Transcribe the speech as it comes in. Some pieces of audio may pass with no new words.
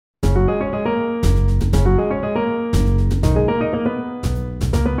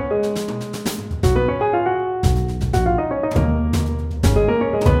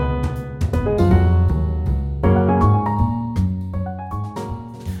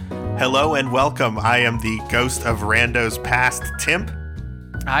Hello and welcome. I am the ghost of Rando's past, Timp.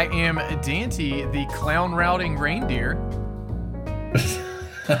 I am Dante, the clown routing reindeer.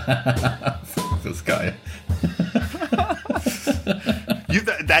 This guy.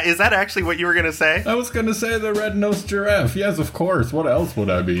 Is that actually what you were going to say? I was going to say the red-nosed giraffe. Yes, of course. What else would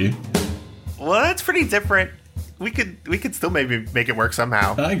I be? Well, that's pretty different. We could still maybe make it work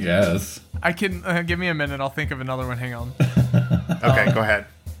somehow. I guess. I can give me a minute. I'll think of another one. Hang on. Okay, go ahead.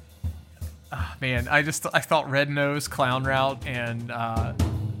 Man, I thought red nose, clown route, and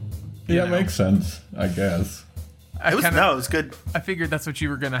yeah, makes sense. I guess. It was good. I figured that's what you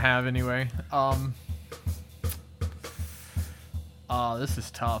were gonna have anyway. This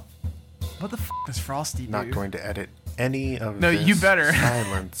is tough. What the f*** does Frosty do? Not going to edit any of No, this you better.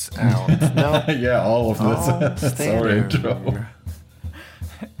 silence out. No. Yeah, all of this. Sorry, intro.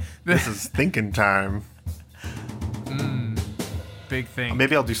 This is thinking time. Big thing.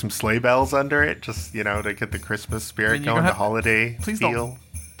 Maybe I'll do some sleigh bells under it, just, to get the Christmas spirit going, the holiday please feel. Don't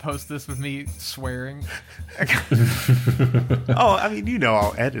post this with me swearing. Oh, I mean,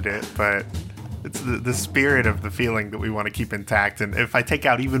 I'll edit it, but it's the spirit of the feeling that we want to keep intact. And if I take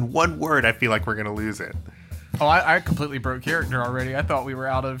out even one word, I feel like we're going to lose it. Oh, I completely broke character already. I thought we were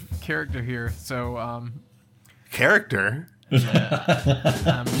out of character here. So, character?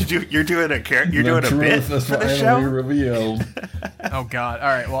 Yeah. You're doing a character. You're doing a bit for the show. Revealed. Oh God! All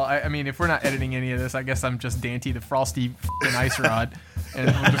right. Well, I mean, if we're not editing any of this, I guess I'm just Dante the Frosty f***ing Ice Rod, and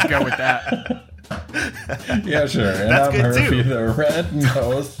we'll just go with that. Yeah, sure. And That's I'm good Murphy, too. the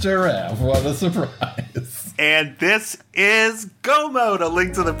red-nosed giraffe. What a surprise! And this is Go Mode, a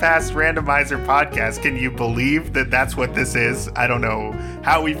Link to the Past randomizer podcast. Can you believe that that's what this is? I don't know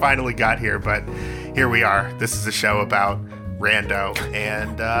how we finally got here, but here we are. This is a show about Rando,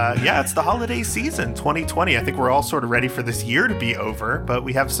 and it's the holiday season 2020. I think we're all sort of ready for this year to be over, but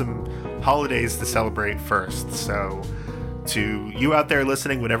we have some holidays to celebrate first. So to you out there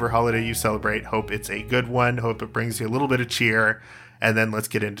listening, whatever holiday you celebrate, hope it's a good one, hope it brings you a little bit of cheer, and then let's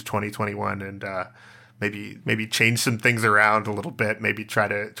get into 2021 and maybe change some things around a little bit, maybe try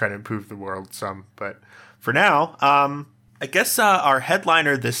to improve the world some. But for now, I guess our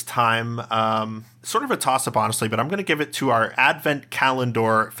headliner this time, sort of a toss-up, honestly, but I'm going to give it to our Advent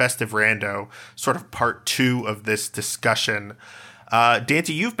Calendar Festive Rando, sort of part 2 of this discussion.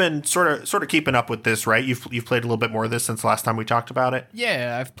 Dante, you've been sort of keeping up with this, right? You've played a little bit more of this since the last time we talked about it.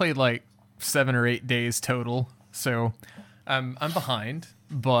 Yeah, I've played like 7 or 8 days total, so I'm behind,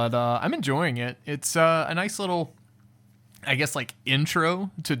 but I'm enjoying it. It's a nice little, I guess, like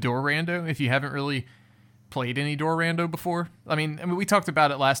intro to Door Rando if you haven't really played any Door Rando before. I mean, we talked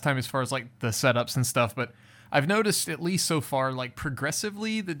about it last time as far as like the setups and stuff, but I've noticed at least so far, like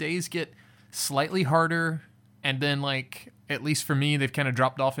progressively the days get slightly harder, and then like at least for me they've kind of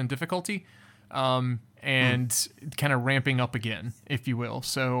dropped off in difficulty, and kind of ramping up again, if you will.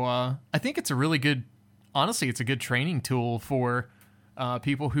 So I think it's a really good, honestly, it's a good training tool for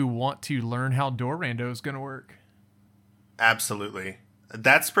people who want to learn how Door Rando is going to work. Absolutely.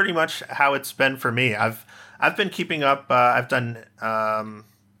 That's pretty much how it's been for me. I've been keeping up. I've done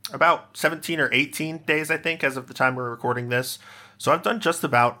about 17 or 18 days, I think, as of the time we're recording this. So I've done just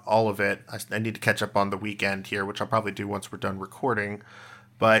about all of it. I need to catch up on the weekend here, which I'll probably do once we're done recording.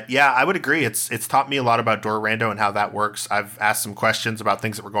 But yeah, I would agree. It's taught me a lot about Door Rando and how that works. I've asked some questions about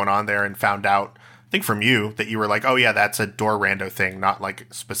things that were going on there and found out, I think from you, that you were like, oh yeah, that's a Door Rando thing, not like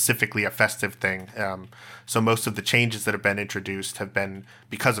specifically a festive thing. So most of the changes that have been introduced have been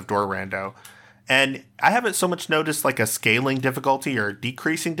because of Door Rando. And I haven't so much noticed like a scaling difficulty or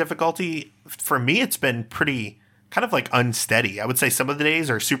decreasing difficulty. For me, it's been pretty kind of like unsteady. I would say some of the days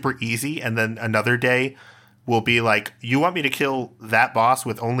are super easy, and then another day will be like, you want me to kill that boss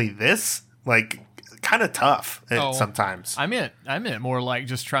with only this? Like, kind of tough sometimes. I meant more like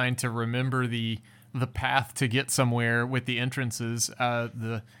just trying to remember the path to get somewhere with the entrances,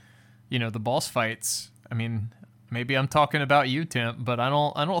 the boss fights. I mean, maybe I'm talking about you, Tim, but I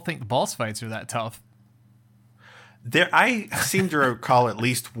don't think the boss fights are that tough. I seem to recall at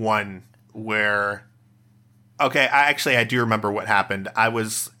least one where, okay, I do remember what happened. I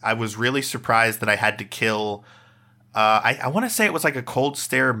was really surprised that I had to kill. I want to say it was like a Cold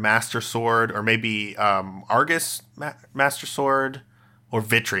Stare Master Sword, or maybe Argus Master Sword, or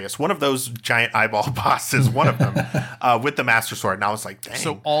Vitreous. One of those giant eyeball bosses, one of them, with the Master Sword. And I was like, dang.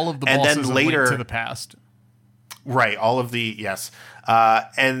 So all of the bosses are linked to the past. Right, all of the, yes.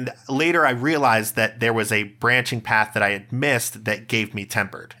 And later I realized that there was a branching path that I had missed that gave me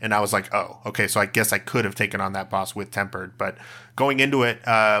Tempered. And I was like, oh, okay, so I guess I could have taken on that boss with Tempered. But going into it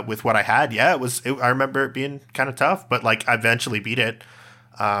with what I had, I remember it being kind of tough, but like I eventually beat it.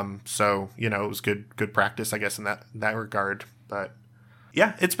 So, it was good practice, I guess, in that regard. But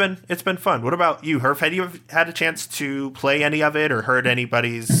yeah, it's been fun. What about you, Herf? Had you had a chance to play any of it or heard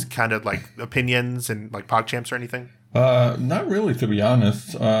anybody's kind of like opinions and like PogChamps or anything? Not really, to be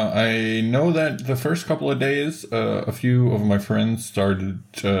honest. I know that the first couple of days, a few of my friends started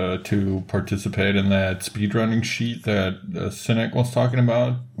to participate in that speedrunning sheet that Cynic was talking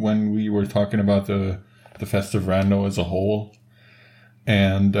about when we were talking about the festive rando as a whole.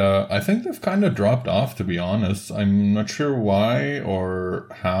 And I think they've kind of dropped off, to be honest. I'm not sure why or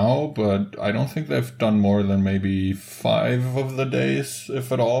how, but I don't think they've done more than maybe 5 of the days,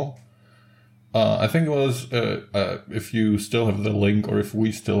 if at all. I think it was, if you still have the link, or if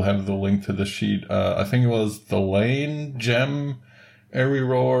we still have the link to the sheet, I think it was the Lane, Gem, Airy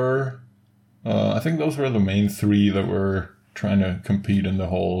Roar. I think those were the main 3 that were trying to compete in the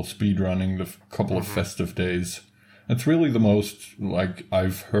whole speedrunning, the couple of festive days. It's really the most, like,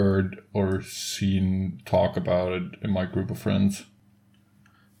 I've heard or seen talk about it in my group of friends.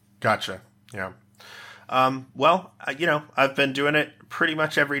 Gotcha. Yeah. Well, I've been doing it pretty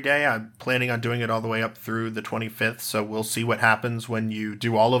much every day. I'm planning on doing it all the way up through the 25th. So we'll see what happens when you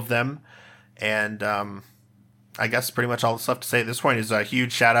do all of them. And I guess pretty much all that's left to say at this point is a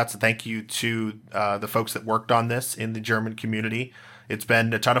huge shout out to thank you to the folks that worked on this in the German community. It's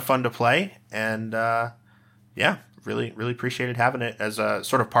been a ton of fun to play. And yeah, really, really appreciated having it as a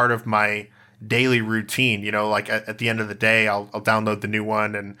sort of part of my daily routine. Like at the end of the day, I'll download the new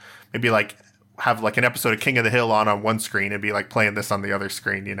one and maybe like have like an episode of King of the Hill on one screen and be like playing this on the other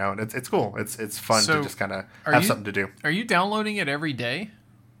screen, and it's cool. It's fun to just kind of have something to do. Are you downloading it every day?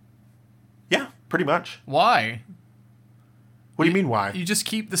 Yeah, pretty much. Why? What do you mean why? You just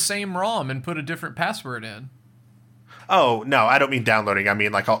keep the same ROM and put a different password in. Oh, no, I don't mean downloading. I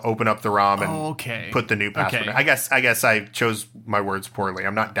mean like I'll open up the ROM and put the new password in. I guess I chose my words poorly.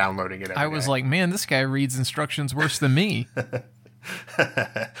 I'm not downloading it every I was day. like, man, this guy reads instructions worse than me.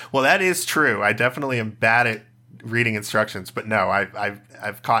 Well, that is true. I definitely am bad at reading instructions, but no,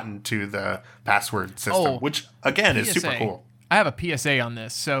 I've caught into the password system, which again is super cool. I have a PSA on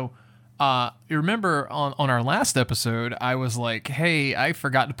this. So, you remember on our last episode, I was like, "Hey, I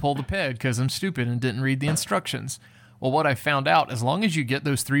forgot to pull the ped because I'm stupid and didn't read the instructions." Well, what I found out, as long as you get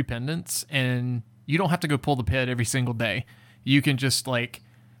those 3 pendants, and you don't have to go pull the ped every single day, you can just like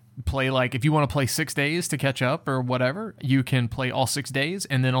play, like if you want to play 6 days to catch up or whatever, you can play all 6 days,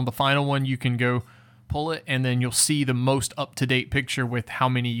 and then on the final one you can go pull it, and then you'll see the most up-to-date picture with how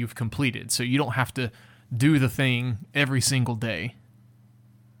many you've completed, so you don't have to do the thing every single day.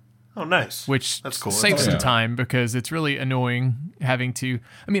 Oh, nice. Which that's cool. Saves some time, because it's really annoying having to,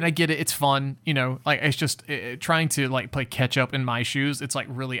 I mean, I get it, it's fun, like it's just trying to like play catch up in my shoes. It's like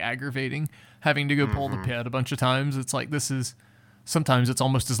really aggravating having to go pull the ped a bunch of times. It's like sometimes it's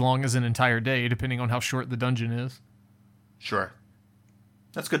almost as long as an entire day, depending on how short the dungeon is. Sure.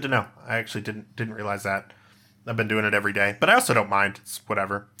 That's good to know. I actually didn't realize that. I've been doing it every day, but I also don't mind. It's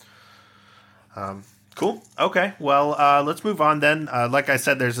whatever. Cool. Okay. Well, let's move on then. Like I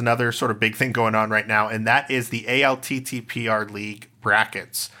said, there's another sort of big thing going on right now, and that is the ALTTPR League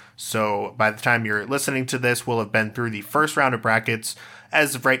brackets. So by the time you're listening to this, we'll have been through the first round of brackets.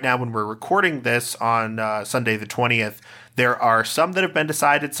 As of right now, when we're recording this on Sunday the 20th, there are some that have been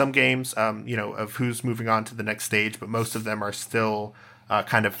decided, some games, of who's moving on to the next stage, but most of them are still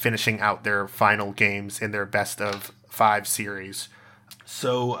kind of finishing out their final games in their best of 5 series.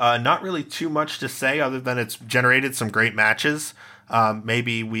 So not really too much to say other than it's generated some great matches.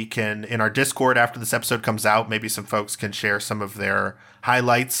 Maybe we can, in our Discord after this episode comes out, maybe some folks can share some of their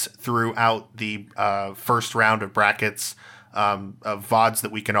highlights throughout the first round of brackets, of VODs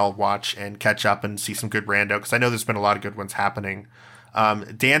that we can all watch and catch up and see some good rando, because I know there's been a lot of good ones happening.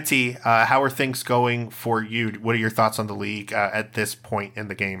 Dante, how are things going for you? What are your thoughts on the league at this point in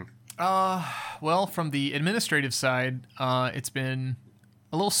the game? Well, from the administrative side, it's been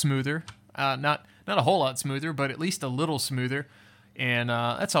a little smoother. Not a whole lot smoother, but at least a little smoother. And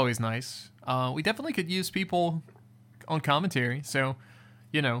that's always nice. We definitely could use people on commentary. So,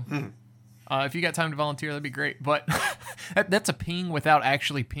 if you got time to volunteer, that'd be great. But that's a ping without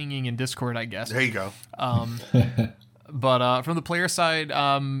actually pinging in Discord, I guess. There you go. But from the player side,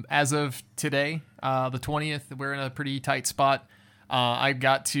 as of today, the 20th, we're in a pretty tight spot. I've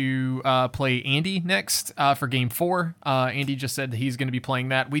got to play Andy next for Game 4. Andy just said that he's going to be playing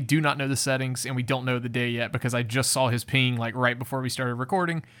that. We do not know the settings, and we don't know the day yet because I just saw his ping like right before we started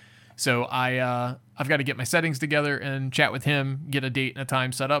recording. So I've got to get my settings together and chat with him, get a date and a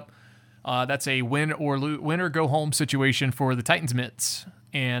time set up. That's a win or go home situation for the Titans mitts.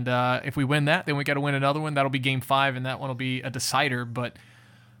 And if we win that, then we got to win another one. That'll be Game 5, and that one will be a decider. But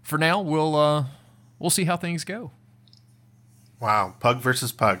for now, we'll see how things go. Wow, pug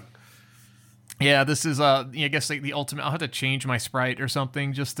versus pug. Yeah, this is I guess like the ultimate. I'll have to change my sprite or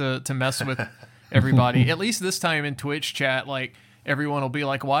something just to mess with everybody. At least this time in Twitch chat, like everyone will be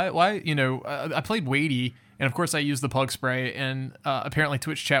like, why? I played Wadey, and of course I used the pug sprite, and apparently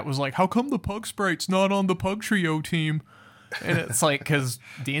Twitch chat was like, how come the pug sprite's not on the pug trio team? And it's like, because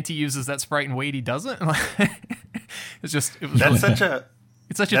Dante uses that sprite and Wadey doesn't. It's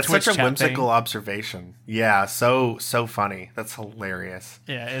such a whimsical thing. observation. Yeah, so funny. That's hilarious.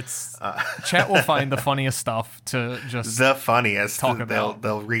 Yeah, it's chat will find the funniest stuff to just the funniest. talk about.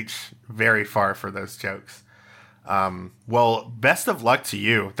 They'll reach very far for those jokes. Well, best of luck to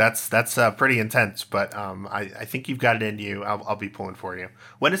you. That's pretty intense, but I think you've got it in you. I'll be pulling for you.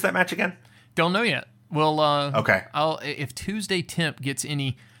 When is that match again? Don't know yet. Well, okay. If Tuesday Temp gets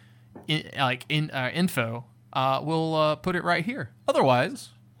any info, we'll put it right here. Otherwise,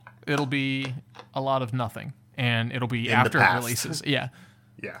 it'll be a lot of nothing, and it'll be after it releases. Yeah.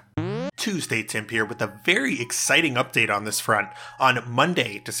 Yeah. Tuesday Temp here with a very exciting update on this front. On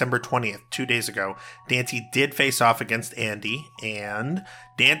Monday, December 20th, 2 days ago, Dante did face off against Andy, and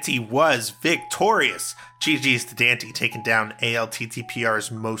Dante was victorious. GG's to Dante, taking down ALTTPR's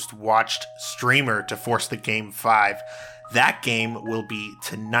most watched streamer to force the Game 5. That game will be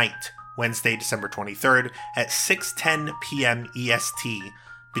tonight, Wednesday, December 23rd at 6:10 p.m. EST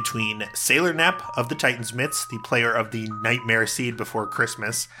between Sailor Nep of the Titans Mitts, the player of the Nightmare Seed Before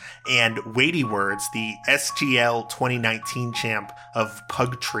Christmas, and Weighty Words, the SGL 2019 champ of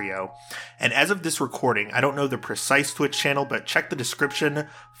Pug Trio. And as of this recording, I don't know the precise Twitch channel, but check the description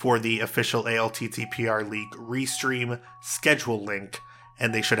for the official ALTTPR League restream schedule link,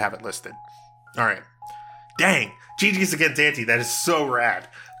 and they should have it listed. All right. Dang, GG's against Dante. That is so rad.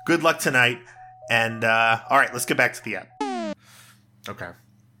 Good luck tonight. And all right, let's get back to the app. Okay.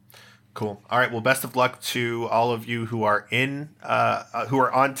 Cool. All right. Well, best of luck to all of you who are who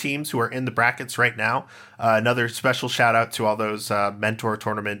are on teams, who are in the brackets right now. Another special shout out to all those mentor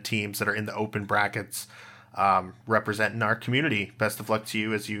tournament teams that are in the open brackets, representing our community. Best of luck to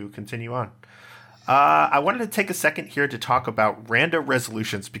you as you continue on. I wanted to take a second here to talk about Rando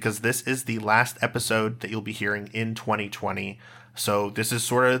Resolutions, because this is the last episode that you'll be hearing in 2020. So this is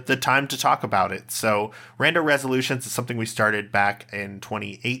sort of the time to talk about it. So Rando Resolutions is something we started back in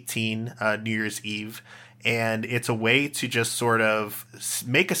 2018, New Year's Eve. And it's a way to just sort of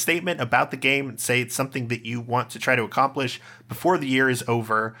make a statement about the game and say it's something that you want to try to accomplish before the year is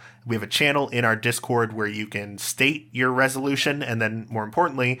over. We have a channel in our Discord where you can state your resolution and then, more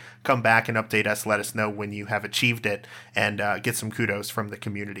importantly, come back and update us, let us know when you have achieved it, and get some kudos from the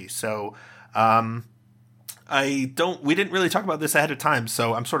community. So we didn't really talk about this ahead of time,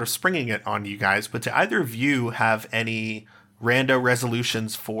 so I'm sort of springing it on you guys. But do either of you have any Rando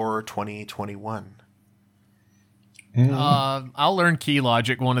resolutions for 2021? I'll learn Key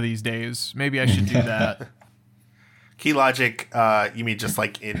Logic one of these days. Maybe I should do that. Key Logic, you mean just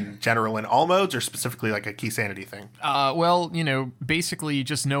like in general in all modes, or specifically like a Key Sanity thing? Well, basically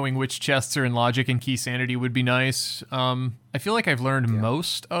just knowing which chests are in Logic and Key Sanity would be nice. I feel like I've learned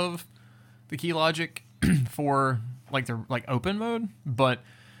most of the Key Logic for the open mode, but I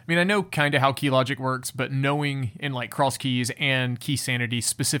mean, I know kind of how Key Logic works, but knowing in like cross keys and Key Sanity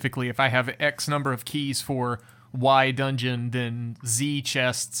specifically, if I have X number of keys for Y dungeon, then Z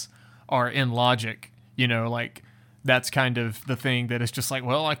chests are in Logic. That's kind of the thing that is just like,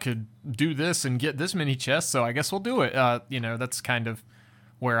 well, I could do this and get this many chests, so I guess we'll do it. That's kind of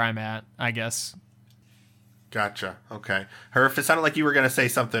where I'm at, I guess. Gotcha. Okay. Herf, it sounded like you were going to say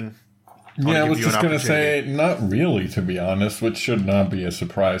something. Yeah, I was just going to say, not really, to be honest, which should not be a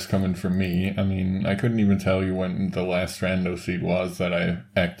surprise coming from me. I mean, I couldn't even tell you when the last Rando Seed was that I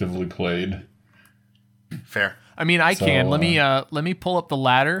actively played. Fair. I mean, I can. Let me pull up the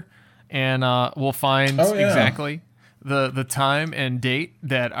ladder, and we'll find exactly the time and date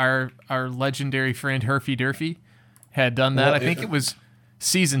that our legendary friend Herfy Durfy had done that. Well, I think it was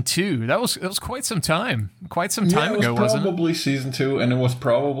Season 2. That was quite some time. Quite some time ago, wasn't it? Probably Season 2, and it was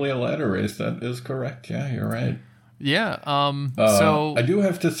probably a ladder race. That is correct. Yeah, you're right. Yeah. So I do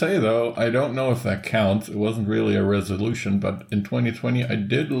have to say, though, I don't know if that counts. It wasn't really a resolution, but in 2020, I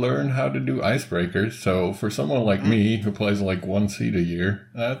did learn how to do icebreakers. So for someone like me who plays like one seed a year,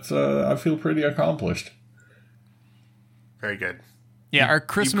 that's I feel pretty accomplished. Very good. Yeah, our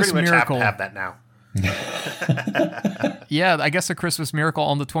Christmas you pretty miracle. Much have that now. Yeah, I guess a Christmas miracle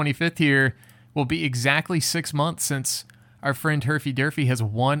on the 25th here will be exactly 6 months since our friend Herfy Durfy has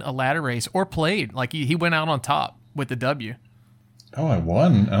won a ladder race or played. Like he went out on top with the W. Oh, I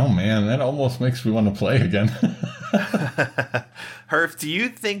won. Oh, man, that almost makes me want to play again. Herf, do you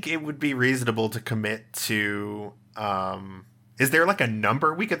think it would be reasonable to commit to... is there like a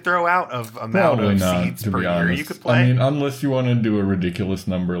number we could throw out of amount Probably of not, seeds to per be year honest. you could play? I mean, unless you want to do a ridiculous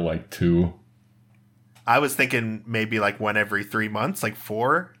number like 2. I was thinking maybe like one every 3 months, like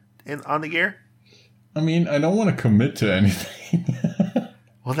 4 on the year. I mean, I don't want to commit to anything.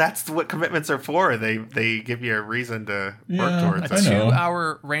 Well, that's what commitments are for. They give you a reason to work towards A it. I know.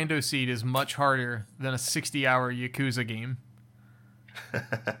 2-hour rando seed is much harder than a 60-hour Yakuza game.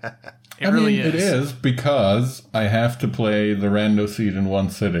 It really is. It is because I have to play the rando seed in one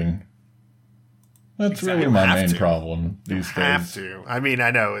sitting. That's Exactly. really my You have main to. problem these days. Have to. I mean,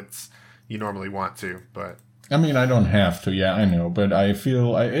 I know you normally want to, but I mean, I don't have to. Yeah, I know, but I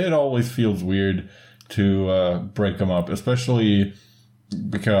feel it always feels weird to break them up, especially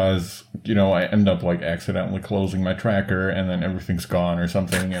because I end up like accidentally closing my tracker and then everything's gone or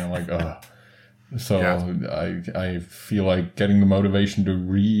something, and I'm like, ugh. So yeah. I feel like getting the motivation to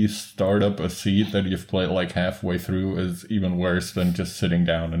restart up a seed that you've played like halfway through is even worse than just sitting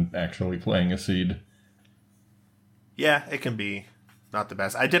down and actually playing a seed. yeah, it can be not the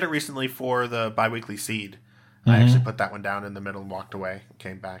best. I did it recently for the biweekly seed. I actually put that one down in the middle and walked away and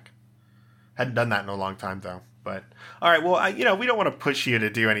came back. Hadn't done that in a long time though. But all right, well, we don't want to push you to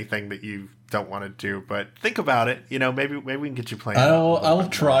do anything that you don't want to do, but think about it. Maybe we can get you playing. I'll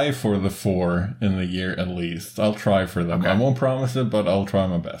try for the 4 in the year at least. I'll try for them. Okay. I won't promise it, but I'll try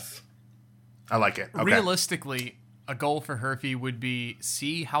my best. I like it. Okay. Realistically, a goal for Herfy would be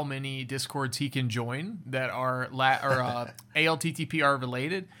see how many Discords he can join that are ALTTPR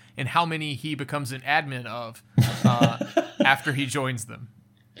related, and how many he becomes an admin of after he joins them.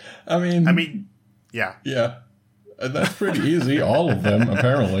 I mean, yeah. Yeah. That's pretty easy. All of them,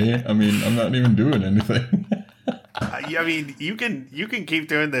 apparently. I mean, I'm not even doing anything. I mean, you can keep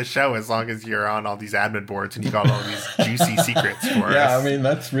doing this show as long as you're on all these admin boards and you got all these juicy secrets for us. Yeah, I mean,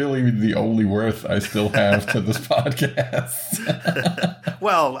 that's really the only worth I still have to this podcast.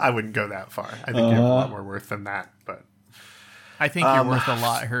 Well, I wouldn't go that far. I think you have a lot more worth than that. But I think you're worth a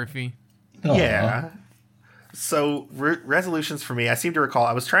lot, Herfy. yeah. So resolutions for me, I seem to recall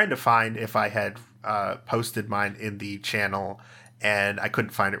I was trying to find if I had posted mine in the channel, and I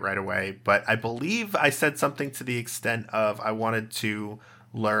couldn't find it right away. But I believe I said something to the extent of I wanted to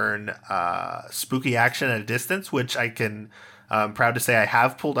learn spooky action at a distance, which I can proud to say I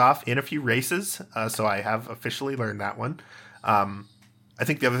have pulled off in a few races. So I have officially learned that one. I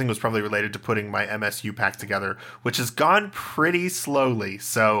think the other thing was probably related to putting my MSU pack together, which has gone pretty slowly.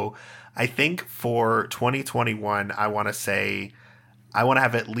 So I think for 2021, I want to say I want to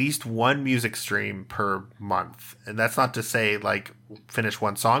have at least one music stream per month. And that's not to say like finish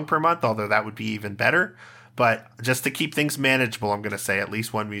one song per month, although that would be even better. But just to keep things manageable, I'm going to say at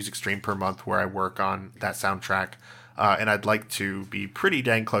least one music stream per month where I work on that soundtrack. And I'd like to be pretty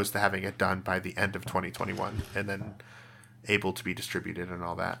dang close to having it done by the end of 2021 and then able to be distributed and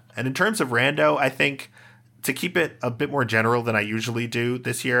all that. And in terms of rando, I think to keep it a bit more general than I usually do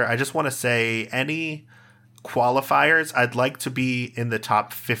this year, I just want to say any qualifiers, I'd like to be in the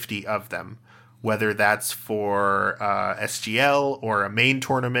top 50 of them, whether that's for SGL or a main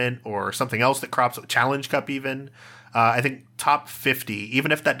tournament or something else that crops up, Challenge Cup even. I think top 50,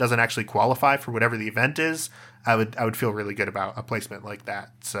 even if that doesn't actually qualify for whatever the event is, I would feel really good about a placement like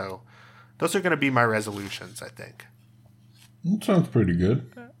that. So those are going to be my resolutions, I think. That sounds pretty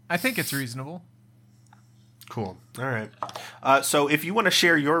good. I think it's reasonable. Cool. All right. So if you want to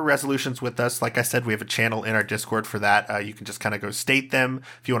share your resolutions with us, like I said, we have a channel in our Discord for that. You can just kind of go state them.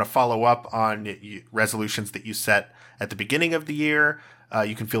 If you want to follow up on resolutions that you set at the beginning of the year,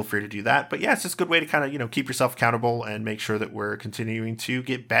 you can feel free to do that. But yeah, it's just a good way to kind of, keep yourself accountable and make sure that we're continuing to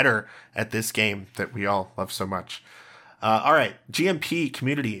get better at this game that we all love so much. All right. GMP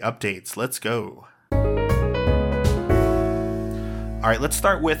community updates. Let's go. All right, let's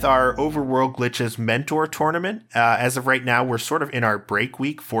start with our Overworld Glitches Mentor Tournament. As of right now, we're sort of in our break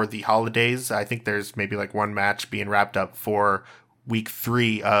week for the holidays. I think there's maybe like one match being wrapped up for week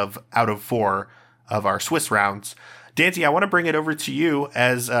 3 out of 4 of our Swiss rounds. Dante, I want to bring it over to you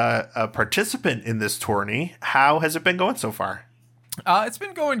as a participant in this tourney. How has it been going so far? It's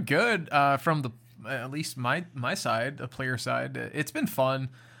been going good from the at least my side, the player side. It's been fun.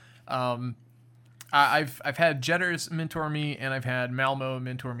 I've had Jetters mentor me, and I've had Malmo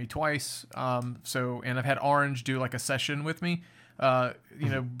mentor me twice. And I've had Orange do like a session with me.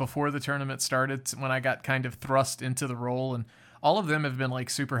 Before the tournament started, when I got kind of thrust into the role, and all of them have been like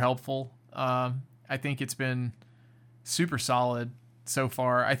super helpful. I think it's been super solid so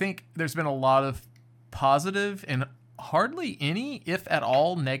far. I think there's been a lot of positive and hardly any, if at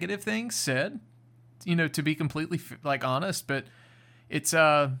all, negative things said, to be completely honest, but it's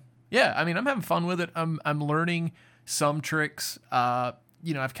yeah, I mean, I'm having fun with it. I'm learning some tricks.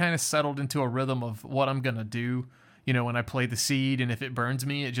 I've kind of settled into a rhythm of what I'm going to do, when I play the seed, and if it burns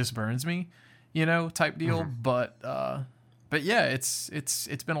me, it just burns me, type deal. Mm-hmm. But yeah, it's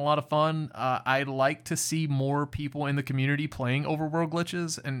been a lot of fun. I'd like to see more people in the community playing overworld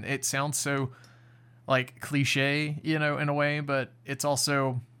glitches, and it sounds so like cliche, in a way, but it's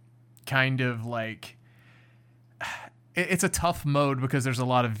also kind of like it's a tough mode because there's a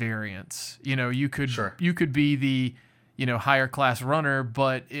lot of variance. You could be the higher class runner,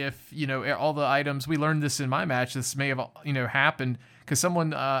 but if all the items, we learned this in my match, this may have happened because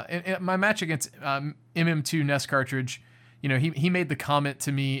someone in my match against MM2 Nest cartridge, he made the comment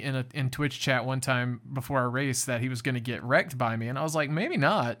to me in Twitch chat one time before our race that he was going to get wrecked by me, and I was like, maybe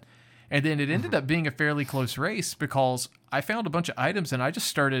not. And then it ended up being a fairly close race because I found a bunch of items and I just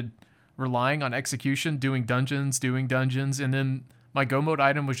started relying on execution, doing dungeons, and then my Go Mode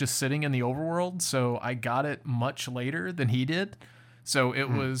item was just sitting in the overworld, so I got it much later than he did. So it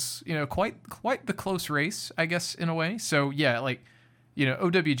was, quite the close race, I guess, in a way. So yeah,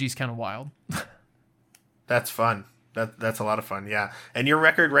 OWG's kind of wild. That's fun. That's a lot of fun, yeah. And your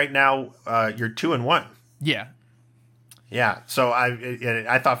record right now, you're 2-1. Yeah. Yeah, so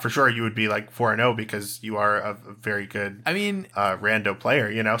I thought for sure you would be 4-0 because you are a very good rando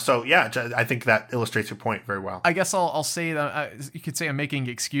player, So yeah, I think that illustrates your point very well. I guess I'll say that you could say I'm making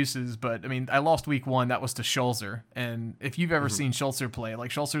excuses, but I mean I lost week 1. That was to Schulzer, and if you've ever seen Schulzer play,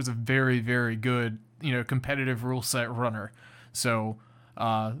 Schulzer's a very very good competitive rule set runner. So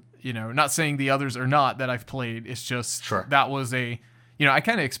not saying the others are not that I've played. It's just that was I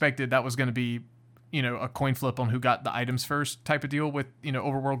kind of expected that was going to be a coin flip on who got the items first type of deal with,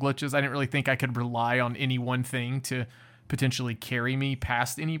 overworld glitches. I didn't really think I could rely on any one thing to potentially carry me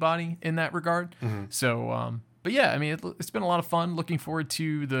past anybody in that regard. Mm-hmm. So, but yeah, I mean, it's been a lot of fun. Looking forward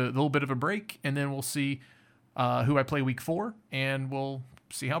to the little bit of a break, and then we'll see who I play week 4, and we'll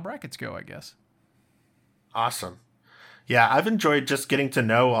see how brackets go, I guess. Awesome. Yeah, I've enjoyed just getting to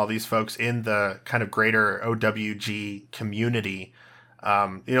know all these folks in the kind of greater OWG community.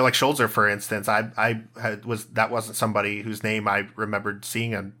 Like Schulzer, for instance, that wasn't somebody whose name I remembered seeing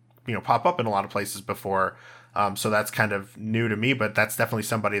him, pop up in a lot of places before. So that's kind of new to me, but that's definitely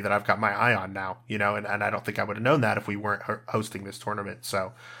somebody that I've got my eye on now, and I don't think I would have known that if we weren't hosting this tournament.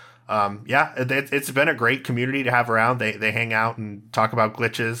 So, yeah, it's been a great community to have around. They hang out and talk about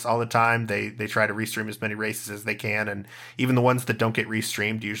glitches all the time. They try to restream as many races as they can. And even the ones that don't get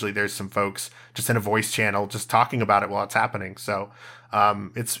restreamed, usually there's some folks just in a voice channel, just talking about it while it's happening. So,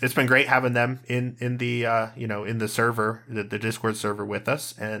 it's been great having them in the in the server, the Discord server with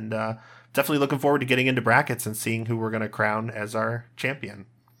us, and definitely looking forward to getting into brackets and seeing who we're going to crown as our champion.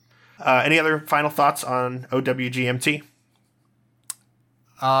 Any other final thoughts on OWGMT?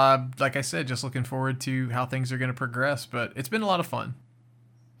 Like I said, just looking forward to how things are going to progress, but it's been a lot of fun.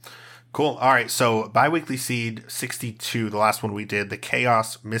 Cool. All right. So Biweekly Seed 62, the last one we did, the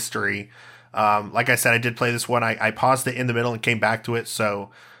Chaos Mystery. Like I said, I did play this one. I paused it in the middle and came back to it.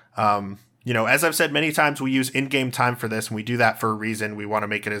 So, as I've said many times, we use in-game time for this, and we do that for a reason. We want to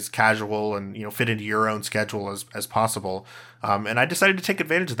make it as casual and, fit into your own schedule as possible. And I decided to take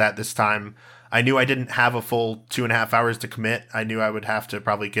advantage of that this time. I knew I didn't have a full 2.5 hours to commit. I knew I would have to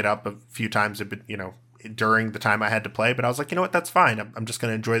probably get up a few times, during the time I had to play. But I was like, you know what, that's fine. I'm just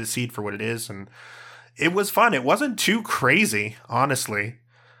going to enjoy the seed for what it is. And it was fun. It wasn't too crazy, honestly.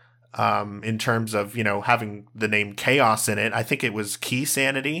 In terms of, having the name Chaos in it. I think it was Key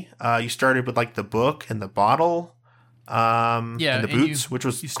Sanity. You started with the book and the bottle, and the boots, which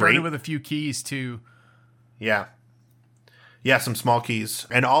was you started great. With a few keys too. Yeah. Yeah, some small keys.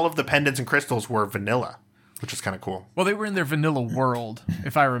 And all of the pendants and crystals were vanilla, which was kind of cool. Well, they were in their vanilla world,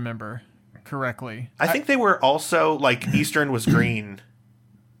 if I remember correctly. I think they were also Eastern was green.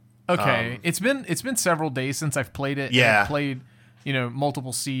 Okay. It's been several days since I've played it. Yeah. I've played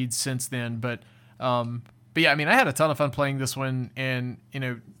multiple seeds since then, but yeah, I mean, I had a ton of fun playing this one, and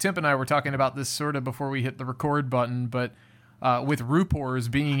Timp and I were talking about this sort of before we hit the record button, but with Rupors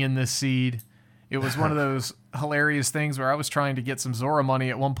being in this seed, it was one of those hilarious things where I was trying to get some Zora money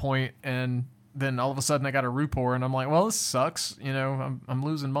at one point, and then all of a sudden I got a Rupor, and I'm like, well, this sucks, I'm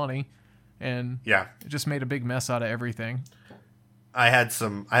losing money, and yeah, it just made a big mess out of everything. I had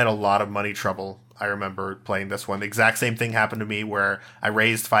a lot of money trouble. I remember playing this one. The exact same thing happened to me where I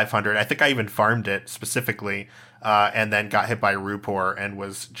raised 500. I think I even farmed it specifically, and then got hit by a Rupor and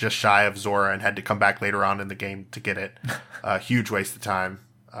was just shy of Zora and had to come back later on in the game to get it. Huge waste of time.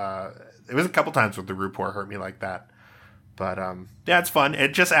 It was a couple times where the Rupor hurt me like that. But yeah, it's fun.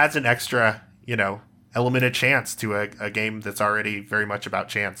 It just adds an extra, element of chance to a game that's already very much about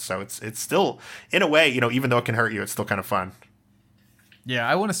chance. So it's still, in a way, even though it can hurt you, it's still kind of fun. Yeah,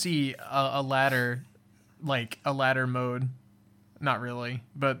 I want to see a ladder, like a ladder mode. Not really,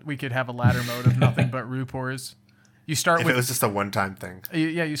 but we could have a ladder mode of nothing but Rupors. You start if with it was just a one-time thing.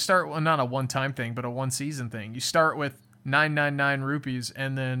 Yeah, you start not a one-time thing, but a one-season thing. You start with 999 rupees,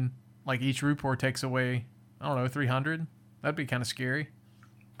 and then like each Rupor takes away, I don't know, 300. That'd be kind of scary.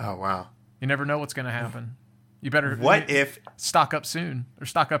 Oh wow. You never know what's going to happen. You better if stock up soon or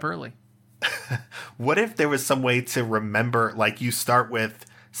stock up early. What if there was some way to remember, like you start with,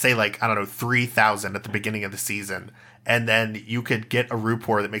 say, like, I don't know, 3,000 at the beginning of the season, and then you could get a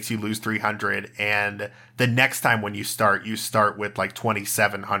Rupor that makes you lose 300, and the next time when you start with like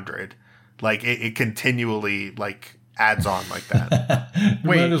 2,700. Like it continually like adds on like that.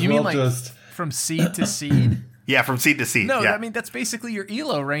 Wait, you mean like from seed to seed? Yeah, from seed to seed. No, yeah. I mean, that's basically your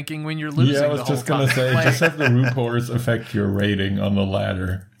ELO ranking when you're losing. Yeah, I was just going to say, just have the Rupors affect your rating on the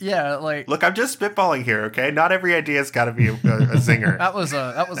ladder. Yeah, like... Look, I'm just spitballing here, okay? Not every idea's got to be a zinger. that was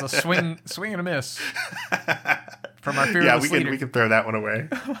a swing and a miss from our fearless leader. We can throw that one away.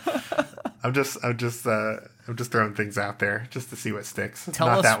 I'm just throwing things out there just to see what sticks.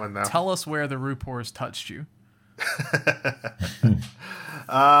 Not that one, though. Tell us where the Rupors touched you.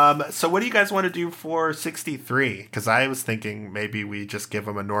 So what do you guys want to do for 63? Because I was thinking maybe we just give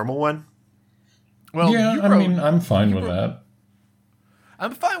them a normal one. Well, yeah, I'm fine with that.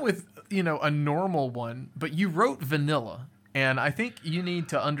 I'm fine with, a normal one, but you wrote vanilla, and I think you need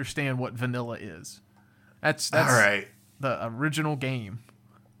to understand what vanilla is. That's all right. The original game.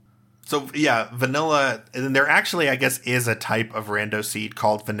 So yeah, vanilla, and there actually, I guess, is a type of rando seed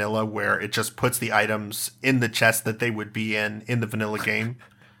called vanilla where it just puts the items in the chest that they would be in the vanilla game.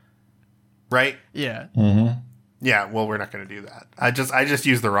 Right? Yeah. Mm-hmm. Yeah, well, we're not going to do that. I just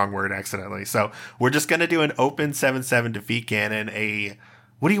used the wrong word accidentally. So we're just going to do an open 7/7 defeat Ganon,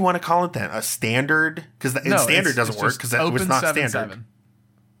 what do you want to call it then? A standard? Because standard doesn't work because it's not 7/7. Standard.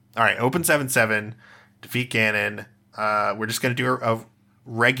 All right, open 7/7, defeat Ganon. We're just going to do a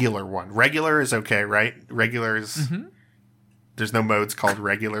regular one. Regular is okay, right? Regular is... Mm-hmm. There's no modes called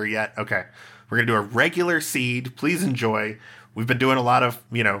regular yet. Okay. We're going to do a regular seed. Please enjoy. We've been doing a lot of,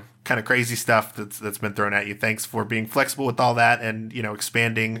 kind of crazy stuff that's been thrown at you. Thanks for being flexible with all that and,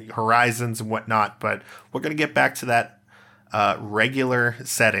 expanding horizons and whatnot. But we're going to get back to that regular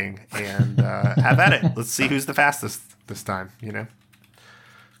setting and have at it. Let's see who's the fastest this time,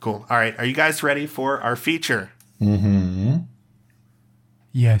 Cool. All right. Are you guys ready for our feature? Mm-hmm.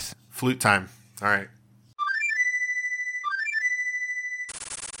 Yes. Flute time. All right.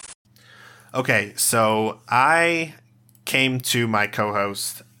 Okay, so I came to my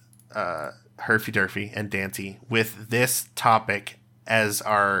co-host, Herfy Durfy and Dante, with this topic as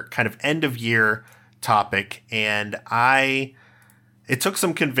our kind of end-of-year topic, and it took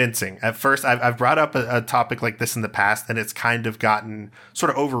some convincing. At first, I've brought up a topic like this in the past, and it's kind of gotten sort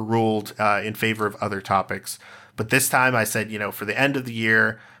of overruled in favor of other topics. But this time I said, for the end of the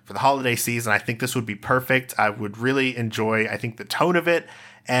year, for the holiday season, I think this would be perfect. I would really enjoy, I think, the tone of it.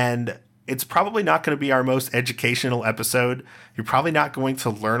 And it's probably not going to be our most educational episode. You're probably not going to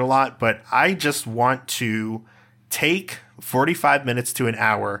learn a lot, but I just want to take 45 minutes to an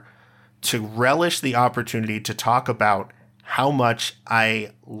hour to relish the opportunity to talk about how much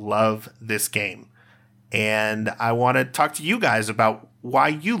I love this game. And I want to talk to you guys about why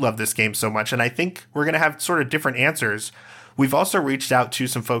you love this game so much. And I think we're going to have sort of different answers. We've also reached out to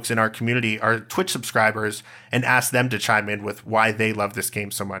some folks in our community, our Twitch subscribers, and asked them to chime in with why they love this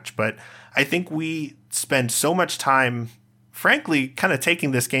game so much. But I think we spend so much time, frankly, kind of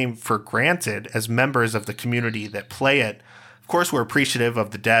taking this game for granted as members of the community that play it. Of course, we're appreciative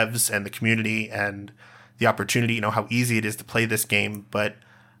of the devs and the community and the opportunity, how easy it is to play this game. But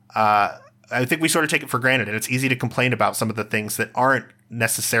I think we sort of take it for granted, and it's easy to complain about some of the things that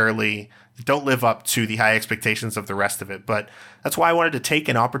don't live up to the high expectations of the rest of it. But that's why I wanted to take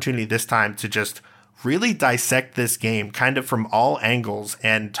an opportunity this time to just really dissect this game kind of from all angles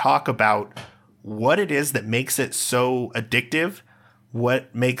and talk about what it is that makes it so addictive,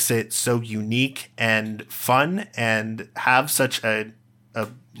 what makes it so unique and fun, and have such a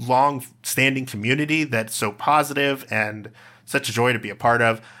long-standing community that's so positive and such a joy to be a part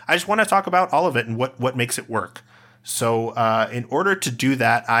of. I just want to talk about all of it and what makes it work. So in order to do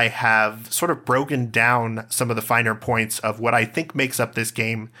that, I have sort of broken down some of the finer points of what I think makes up this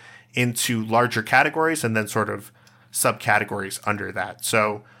game into larger categories and then sort of subcategories under that.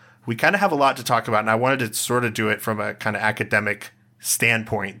 So we kind of have a lot to talk about, and I wanted to sort of do it from a kind of academic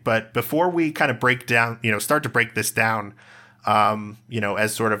standpoint. But before we kind of start to break this down,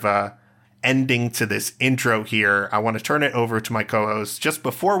 as sort of a ending to this intro here, I want to turn it over to my co-host just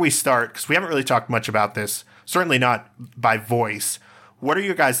before we start, because we haven't really talked much about this, certainly not by voice. What are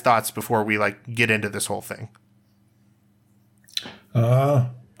your guys' thoughts before we get into this whole thing?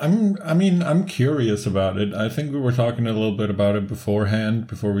 I'm curious about it. I think we were talking a little bit about it beforehand,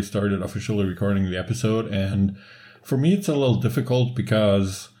 before we started officially recording the episode. And for me, it's a little difficult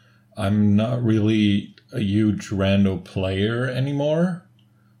because I'm not really a huge rando player anymore.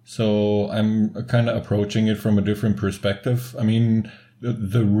 So I'm kind of approaching it from a different perspective. I mean,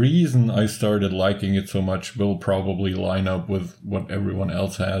 the reason I started liking it so much will probably line up with what everyone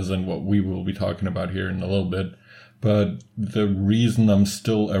else has and what we will be talking about here in a little bit. But the reason I'm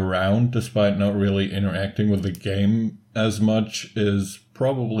still around, despite not really interacting with the game as much, is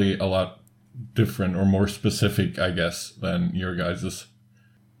probably a lot different or more specific, I guess, than your guys's.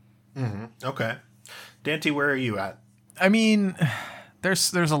 Mm-hmm. Okay. Dante, where are you at? I mean,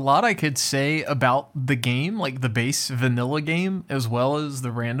 there's a lot I could say about the game, like the base vanilla game, as well as the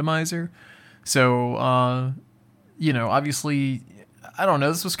randomizer. So, obviously, I don't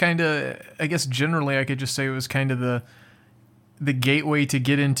know. This was kind of, I guess generally I could just say it was kind of the gateway to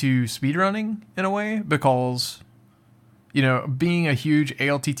get into speedrunning in a way, because, being a huge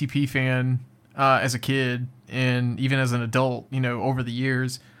ALTTP fan as a kid and even as an adult, over the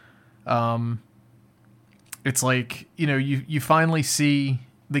years, it's like, you finally see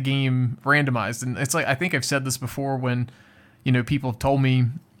the game randomized. And it's like, I think I've said this before when, people have told me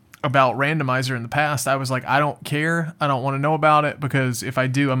about randomizer in the past. I was like, I don't care. I don't want to know about it, because if I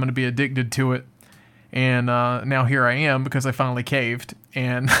do, I'm going to be addicted to it. And now here I am, because I finally caved.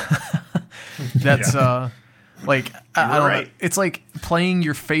 And that's I don't know. It's like playing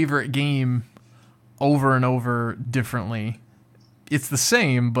your favorite game over and over differently. It's the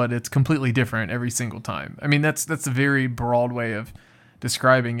same, but it's completely different every single time. I mean, that's a very broad way of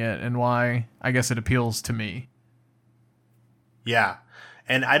describing it, and why I guess it appeals to me. Yeah.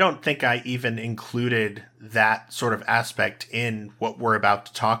 And I don't think I even included that sort of aspect in what we're about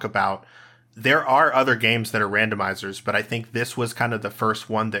to talk about. There are other games that are randomizers, but I think this was kind of the first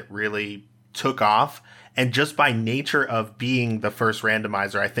one that really took off. And just by nature of being the first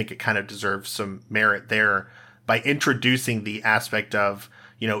randomizer, I think it kind of deserves some merit there, by introducing the aspect of,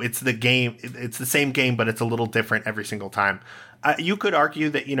 it's the same game, but it's a little different every single time. You could argue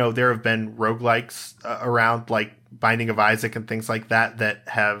that, there have been roguelikes around, like Binding of Isaac and things like that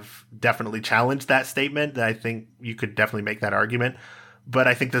have definitely challenged that statement. That I think you could definitely make that argument. But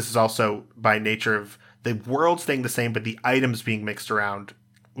I think this is also, by nature of the world staying the same, but the items being mixed around,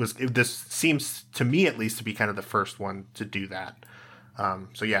 this seems to me at least to be kind of the first one to do that.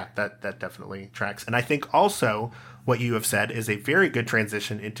 So yeah, that definitely tracks. And I think also what you have said is a very good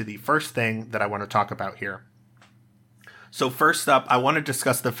transition into the first thing that I want to talk about here. So first up, I want to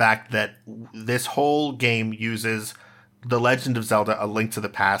discuss the fact that this whole game uses The Legend of Zelda: A Link to the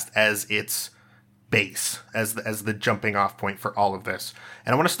Past as its base, as the jumping off point for all of this.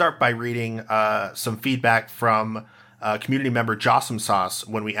 And I want to start by reading some feedback from community member Jossum Sauce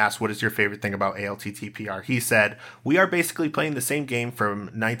when we asked what is your favorite thing about ALTTPR. He said, "We are basically playing the same game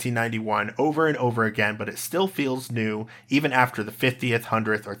from 1991 over and over again, but it still feels new even after the 50th,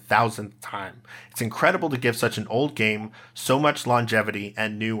 100th, or 1000th time. It's incredible to give such an old game so much longevity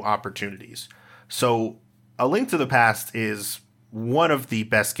and new opportunities." So A Link to the Past is one of the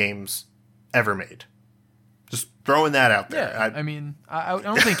best games ever made. Just throwing that out there. Yeah, I mean, I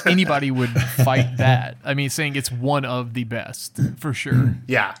don't think anybody would fight that. I mean, saying it's one of the best, for sure.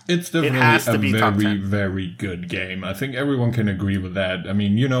 Yeah. It's definitely a very, very good game. I think everyone can agree with that. I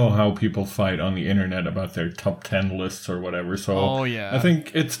mean, you know how people fight on the internet about their top 10 lists or whatever. So I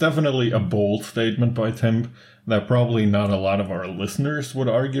think it's definitely a bold statement by Tim that probably not a lot of our listeners would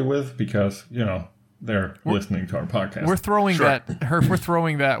argue with, because, they're listening to our podcast. We're throwing we're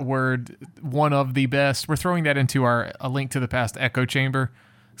throwing that word, one of the best. We're throwing that into our A Link to the Past echo chamber.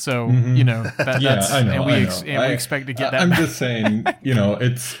 So, that's, I know. we expect to get that. I'm back. Just saying,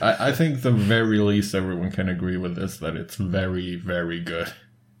 I think the very least everyone can agree with this, that it's very, very good.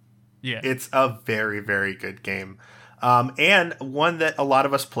 Yeah. It's a very, very good game. And one that a lot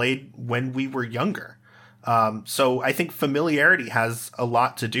of us played when we were younger. So I think familiarity has a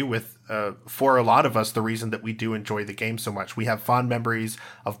lot to do with, for a lot of us, the reason that we do enjoy the game so much. We have fond memories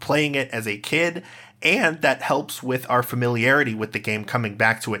of playing it as a kid, and that helps with our familiarity with the game coming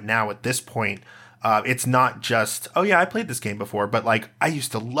back to it now at this point. It's not just, oh yeah, I played this game before, but like, I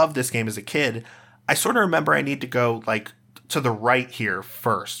used to love this game as a kid. I sort of remember I need to go like to the right here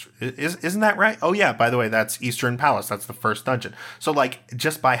first. Isn't that right? Oh yeah, by the way, that's Eastern Palace. That's the first dungeon. So like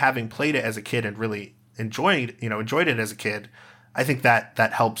just by having played it as a kid and really enjoyed it as a kid, I think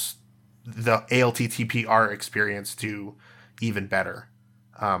that helps the ALTTPR experience do even better.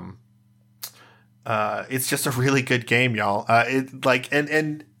 It's just a really good game, y'all.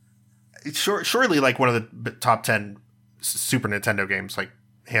 Surely like one of the top 10 Super Nintendo games, like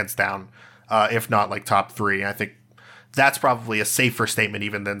hands down, if not like top 3. I think that's probably a safer statement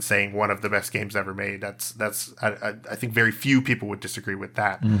even than saying one of the best games ever made. I think very few people would disagree with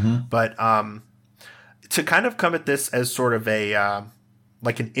that. Mm-hmm. But to kind of come at this as sort of a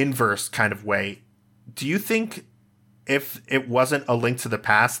like an inverse kind of way, do you think if it wasn't A Link to the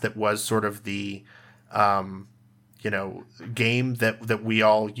Past that was sort of the game that we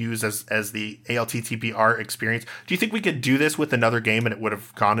all use as the ALTTPR experience, do you think we could do this with another game and it would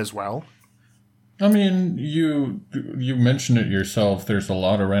have gone as well? I mean, you mentioned it yourself. There's a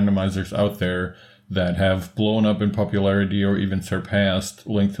lot of randomizers out there that have blown up in popularity or even surpassed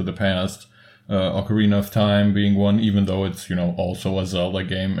Link to the Past. Ocarina of Time being one, even though it's also a Zelda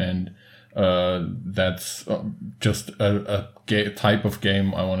game, and that's just a type of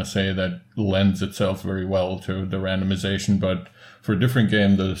game, I want to say, that lends itself very well to the randomization. But for a different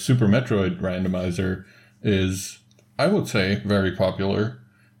game, the Super Metroid randomizer is, I would say, very popular.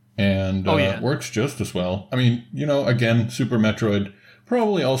 And works just as well. I mean, again, Super Metroid,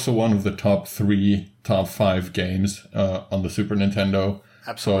 probably also one of the top 5 games on the Super Nintendo.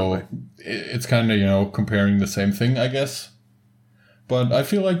 Absolutely. So it's kind of, comparing the same thing, I guess. But I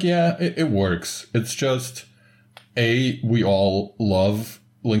feel like, it works. It's just, we all love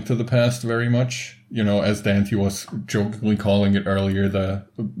Link to the Past very much. As Dante was jokingly calling it earlier, the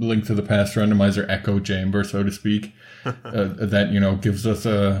Link to the Past randomizer echo chamber, so to speak, that,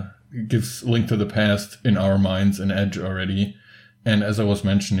 gives Link to the Past in our minds an edge already. And as I was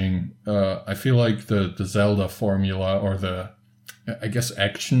mentioning, I feel like the Zelda formula, or the, I guess,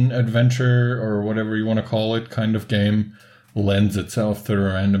 action adventure or whatever you want to call it kind of game, lends itself to the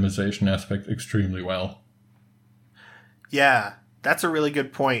randomization aspect extremely well. Yeah, that's a really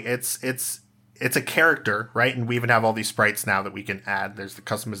good point. It's a character, right? And we even have all these sprites now that we can add. There's the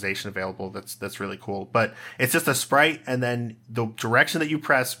customization available. That's really cool. But it's just a sprite, and then the direction that you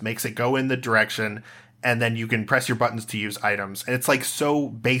press makes it go in the direction, and then you can press your buttons to use items. And it's like so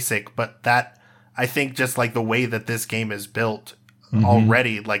basic, but that, I think, just like the way that this game is built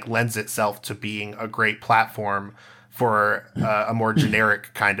already, like lends itself to being a great platform for a more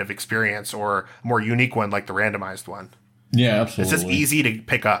generic kind of experience, or a more unique one like the randomized one. Yeah, absolutely. It's just easy to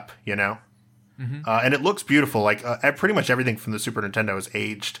pick up, and it looks beautiful. Like pretty much everything from the Super Nintendo is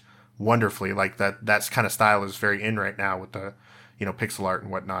aged wonderfully. Like that's kind of style is very in right now with the, pixel art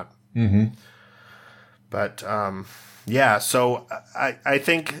and whatnot. Mm-hmm. But so I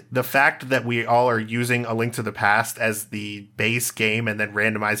think the fact that we all are using A Link to the Past as the base game and then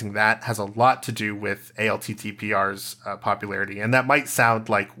randomizing that has a lot to do with ALTTPR's popularity. And that might sound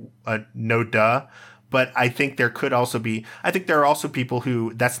like a no duh, but I think there are also people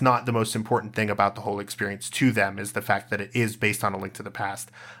who that's not the most important thing about the whole experience to them, is the fact that it is based on A Link to the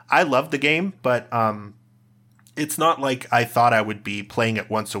Past. I love the game, but it's not like I thought I would be playing it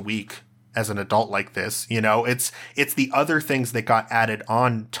once a week as an adult like this. It's the other things that got added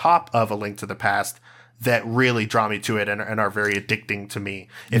on top of A Link to the Past that really draw me to it and are very addicting to me.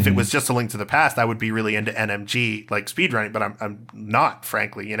 If it was just A Link to the Past, I would be really into NMG, like speedrunning, but I'm not,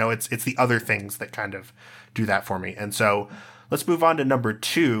 frankly. It's the other things that kind of do that for me. And so let's move on to number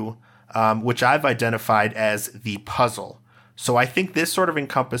 2, which I've identified as the puzzle. So I think this sort of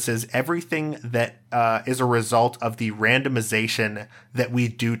encompasses everything that is a result of the randomization that we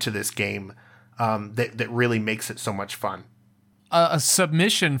do to this game, that really makes it so much fun. A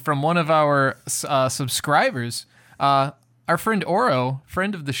submission from one of our subscribers, our friend Oro,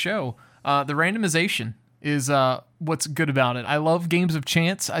 friend of the show. The randomization is what's good about it. I love games of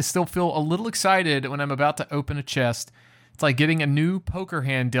chance. I still feel a little excited when I'm about to open a chest. It's like getting a new poker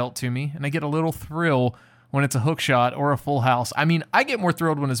hand dealt to me, and I get a little thrill when it's a hook shot or a full house. I mean, I get more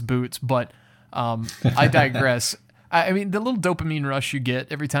thrilled when it's boots, but I digress. I mean, the little dopamine rush you get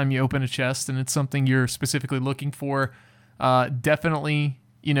every time you open a chest and it's something you're specifically looking for, definitely,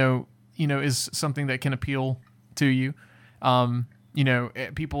 is something that can appeal to you.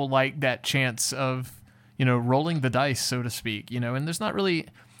 People like that chance of, rolling the dice, so to speak, and there's not really,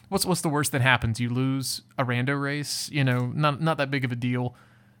 what's the worst that happens? You lose a rando race, not that big of a deal.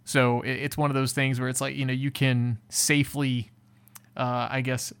 So it's one of those things where it's like, you can safely,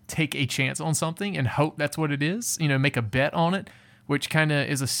 take a chance on something and hope that's what it is, make a bet on it, which kind of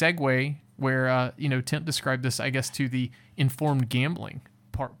is a segue where, Tim described this, I guess, to the informed gambling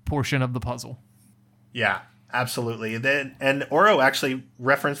portion of the puzzle. Yeah, absolutely. And Oro actually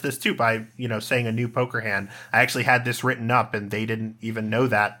referenced this too by, saying a new poker hand. I actually had this written up and they didn't even know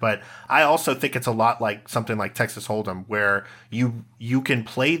that. But I also think it's a lot like something like Texas Hold'em, where you can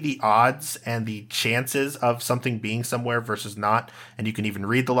play the odds and the chances of something being somewhere versus not. And you can even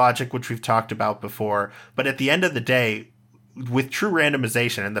read the logic, which we've talked about before. But at the end of the day, with true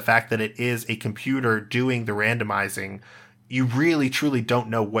randomization and the fact that it is a computer doing the randomizing, you really truly don't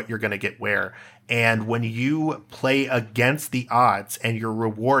know what you're going to get where. And when you play against the odds and you're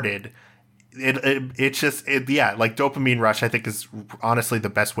rewarded, it's just like dopamine rush, I think, is honestly the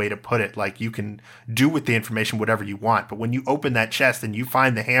best way to put it. Like, you can do with the information whatever you want, but when you open that chest and you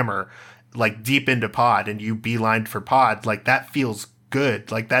find the hammer like deep into pod and you beelined for pod, like, that feels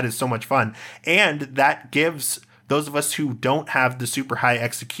good. Like, that is so much fun. And that gives those of us who don't have the super high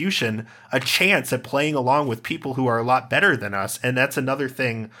execution a chance at playing along with people who are a lot better than us. And that's another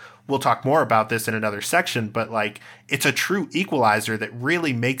thing. We'll talk more about this in another section, but like, it's a true equalizer that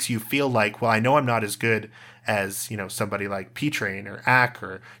really makes you feel like, well, I know I'm not as good as, somebody like P-Train or Ack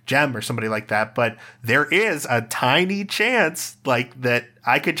or Gem or somebody like that, but there is a tiny chance like that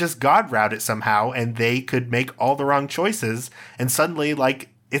I could just God route it somehow and they could make all the wrong choices. And suddenly, like,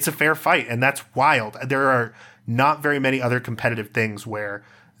 it's a fair fight. And that's wild. There are not very many other competitive things where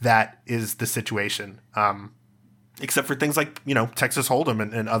that is the situation. Except for things like, Texas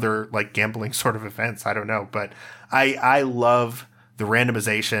Hold'em and other like gambling sort of events. I don't know. But I love the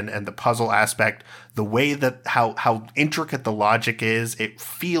randomization and the puzzle aspect, the way that how intricate the logic is. It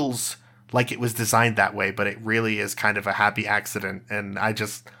feels like it was designed that way, but it really is kind of a happy accident. And I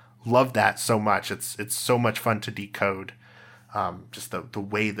just love that so much. It's so much fun to decode. Just the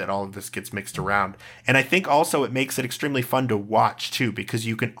way that all of this gets mixed around. And I think also it makes it extremely fun to watch too, because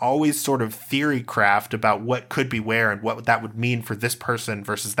you can always sort of theory craft about what could be where and what that would mean for this person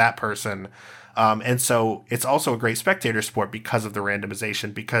versus that person. And so it's also a great spectator sport because of the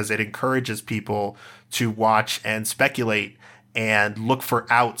randomization, because it encourages people to watch and speculate and look for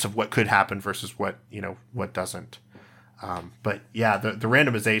outs of what could happen versus what doesn't. But yeah, the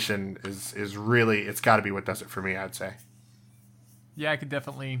randomization is really, it's got to be what does it for me, I'd say. Yeah, I could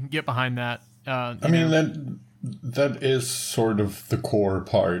definitely get behind that. That is sort of the core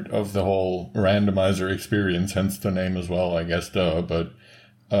part of the whole randomizer experience, hence the name as well, I guess, But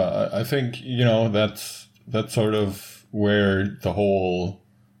I think, that's sort of where the whole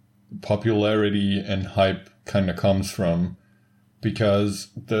popularity and hype kind of comes from.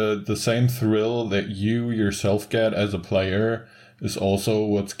 Because the same thrill that you yourself get as a player is also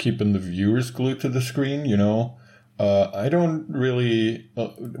what's keeping the viewers glued to the screen, I don't really,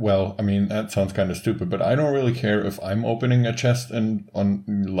 that sounds kind of stupid, but I don't really care if I'm opening a chest and on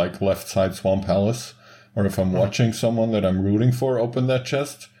like left side Swamp Palace, or if I'm watching someone that I'm rooting for open that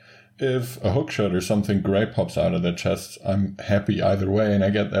chest. If a hookshot or something great pops out of the chest, I'm happy either way, and I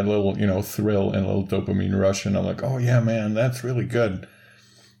get that little, thrill and a little dopamine rush, and I'm like, oh yeah, man, that's really good.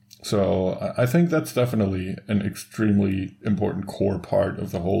 So I think that's definitely an extremely important core part of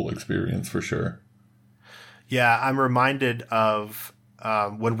the whole experience for sure. Yeah, I'm reminded of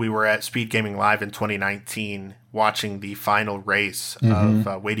when we were at Speed Gaming Live in 2019, watching the final race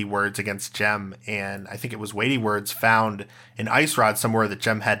of Weighty Words against Gem. And I think it was Weighty Words found an ice rod somewhere that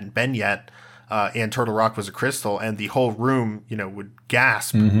Gem hadn't been yet. And Turtle Rock was a crystal. And the whole room, would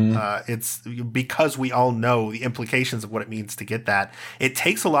gasp. It's because we all know the implications of what it means to get that. It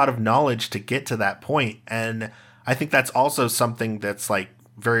takes a lot of knowledge to get to that point. And I think that's also something that's like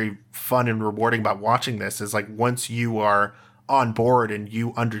very fun and rewarding about watching this, is like, once you are on board and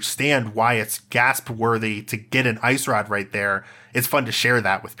you understand why it's gasp worthy to get an ice rod right there, it's fun to share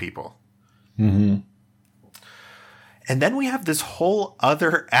that with people. And then we have this whole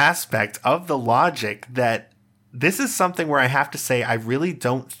other aspect of the logic that this is something where I have to say, I really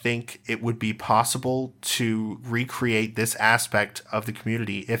don't think it would be possible to recreate this aspect of the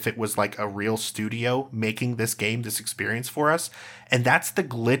community if it was like a real studio making this game, this experience for us. And that's the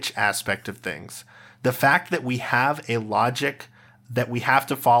glitch aspect of things. The fact that we have a logic that we have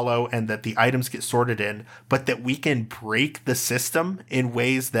to follow and that the items get sorted in, but that we can break the system in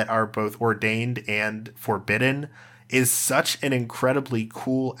ways that are both ordained and forbidden, is such an incredibly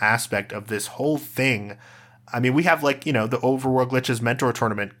cool aspect of this whole thing. I mean, we have like, the Overworld Glitches Mentor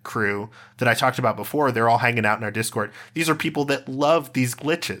Tournament crew that I talked about before. They're all hanging out in our Discord. These are people that love these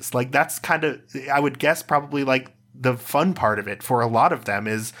glitches. Like, that's kind of, I would guess, probably like the fun part of it for a lot of them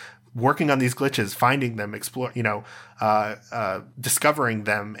is working on these glitches, finding them, discovering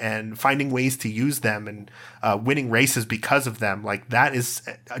them and finding ways to use them and winning races because of them. Like, that is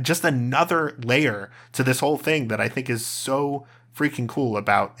just another layer to this whole thing that I think is so freaking cool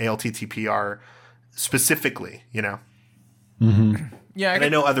about ALTTPR specifically, Mm-hmm. Yeah, I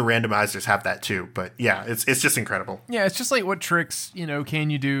know other randomizers have that too, but yeah, it's just incredible. Yeah, it's just like what tricks, can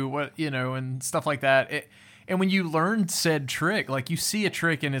you do, what, and stuff like that. And when you learn said trick, like you see a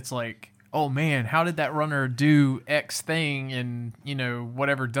trick and it's like, oh man, how did that runner do X thing in,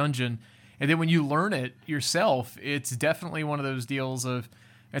 whatever dungeon? And then when you learn it yourself, it's definitely one of those deals of,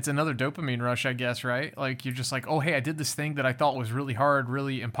 it's another dopamine rush, I guess, right? Like you're just like, oh, hey, I did this thing that I thought was really hard,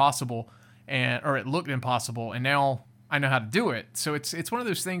 really impossible, or it looked impossible, and now I know how to do it. So it's one of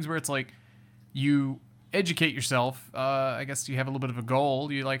those things where it's like you educate yourself. I guess you have a little bit of a goal.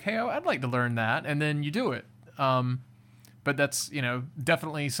 You're like, hey, I'd like to learn that, and then you do it. But that's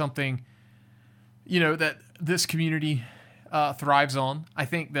definitely something that this community thrives on. I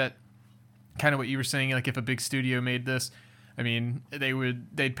think that kind of what you were saying, like if a big studio made this, I mean,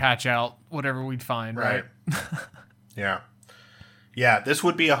 they'd patch out whatever we'd find, right? Yeah. Yeah, this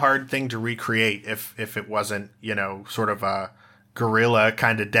would be a hard thing to recreate if it wasn't, sort of a guerrilla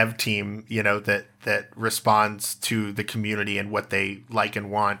kind of dev team, that responds to the community and what they like and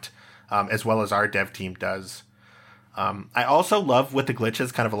want, as well as our dev team does. I also love with the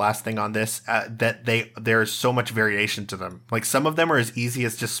glitches, kind of a last thing on this, that there's so much variation to them. Like some of them are as easy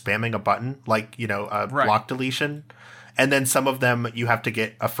as just spamming a button, like, block deletion. And then some of them you have to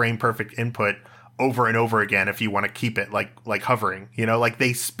get a frame perfect input over and over again if you want to keep it like hovering, like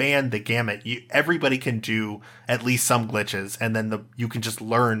they span the gamut. Everybody can do at least some glitches, and then you can just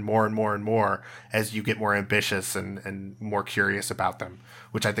learn more and more and more as you get more ambitious and more curious about them,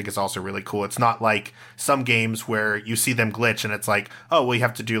 which I think is also really cool. It's not like some games where you see them glitch and it's like, oh, well, you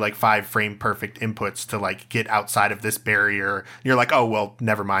have to do like 5 frame perfect inputs to like get outside of this barrier. And you're like, oh, well,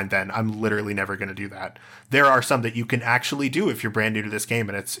 never mind then. I'm literally never going to do that. There are some that you can actually do if you're brand new to this game,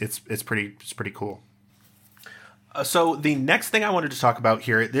 and it's pretty cool. So the next thing I wanted to talk about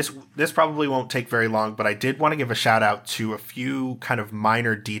here, this probably won't take very long, but I did want to give a shout out to a few kind of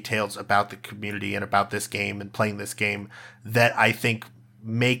minor details about the community and about this game and playing this game that I think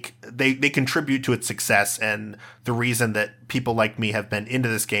they contribute to its success and the reason that people like me have been into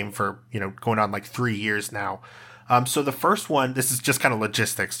this game for, going on like 3 years now. So the first one, this is just kind of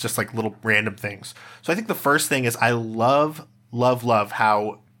logistics, just like little random things. So I think the first thing is I love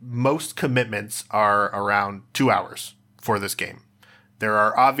how most commitments are around 2 hours for this game. There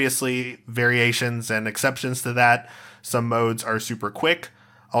are obviously variations and exceptions to that. Some modes are super quick.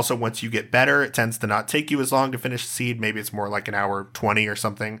 Also, once you get better, it tends to not take you as long to finish the seed. Maybe it's more like an hour 20 or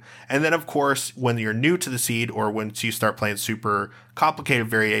something. And then, of course, when you're new to the seed or once you start playing super complicated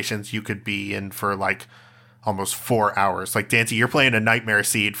variations, you could be in for like almost 4 hours. Like, Dante, you're playing a Nightmare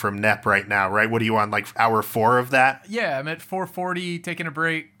Seed from NEP right now, right? What are you on, like hour 4 of that? Yeah, I'm at 4:40, taking a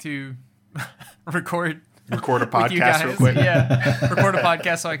break to record a podcast real quick. Yeah, record a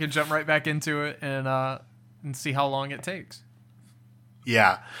podcast so I can jump right back into it and see how long it takes.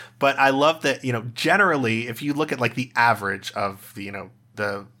 Yeah, but I love that, generally, if you look at like the average of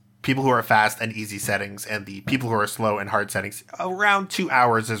the people who are fast and easy settings and the people who are slow and hard settings, around 2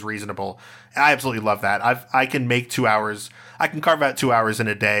 hours is reasonable. And I absolutely love that. I can make 2 hours. I can carve out 2 hours in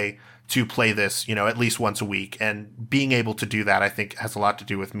a day to play this, at least once a week. And being able to do that, I think, has a lot to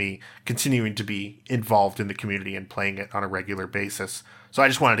do with me continuing to be involved in the community and playing it on a regular basis. So I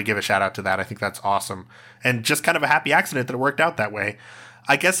just wanted to give a shout out to that. I think that's awesome. And just kind of a happy accident that it worked out that way.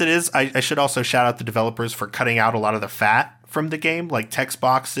 I guess it is. I should also shout out the developers for cutting out a lot of the fat from the game, like text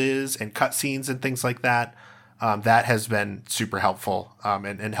boxes and cutscenes and things like that. That has been super helpful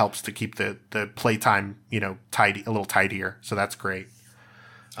and helps to keep the playtime, tidy, a little tidier. So that's great.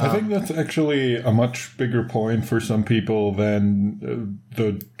 I think that's actually a much bigger point for some people than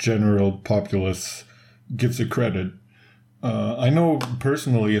the general populace gives it credit. I know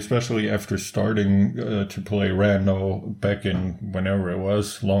personally, especially after starting to play Rando back in whenever it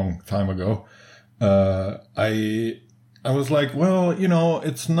was, long time ago, I was like, well,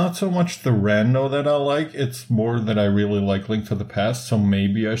 it's not so much the Rando that I like, it's more that I really like Link to the Past, so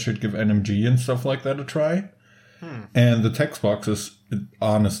maybe I should give NMG and stuff like that a try. And the text boxes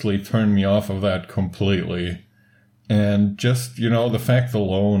honestly turned me off of that completely. And just, the fact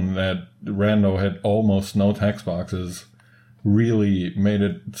alone that Rando had almost no text boxes really made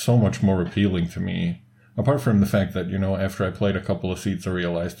it so much more appealing to me. Apart from the fact that, after I played a couple of seats, I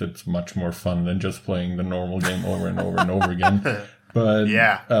realized it's much more fun than just playing the normal game over and over and over again. But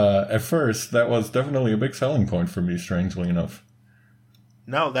at first, that was definitely a big selling point for me, strangely enough.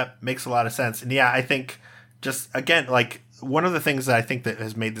 No, that makes a lot of sense. And yeah, I think just again, like one of the things that I think that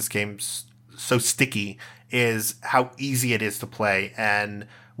has made this game so sticky is how easy it is to play. And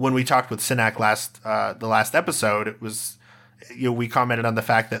when we talked with Sinak the last episode, it was, we commented on the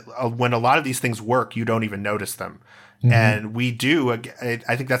fact that when a lot of these things work, you don't even notice them. Mm-hmm. And we do. I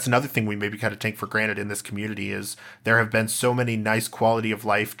think that's another thing we maybe kind of take for granted in this community is there have been so many nice quality of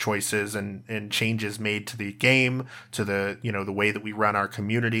life choices and changes made to the game, to the, the way that we run our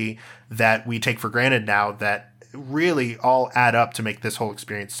community that we take for granted now that really all add up to make this whole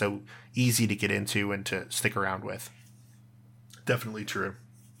experience so easy to get into and to stick around with. Definitely true.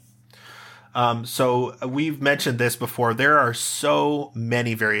 So we've mentioned this before. There are so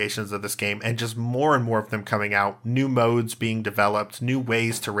many variations of this game and just more and more of them coming out, new modes being developed, new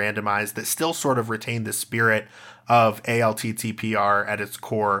ways to randomize that still sort of retain the spirit of ALTTPR at its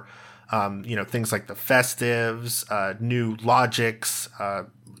core. Things like the festives, new logics,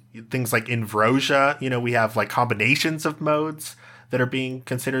 things like Invrosia. We have like combinations of modes that are being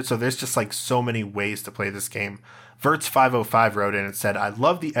considered. So there's just like so many ways to play this game. Verts505 wrote in and said, I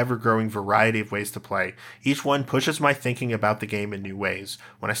love the ever-growing variety of ways to play. Each one pushes my thinking about the game in new ways.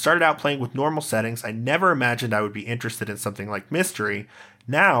 When I started out playing with normal settings, I never imagined I would be interested in something like Mystery.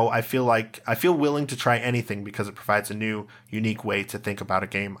 Now I feel willing to try anything because it provides a new, unique way to think about a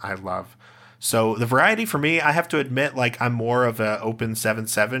game I love. So the variety for me, I have to admit, like I'm more of an Open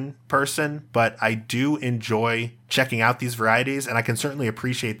 7.7 person, but I do enjoy checking out these varieties, and I can certainly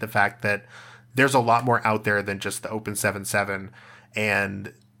appreciate the fact that there's a lot more out there than just the Open 7.7,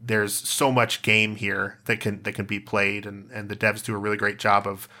 and there's so much game here that can be played, and the devs do a really great job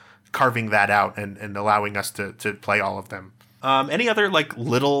of carving that out and allowing us to play all of them. Any other like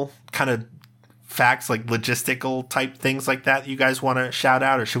little kind of facts, like logistical type things like that you guys want to shout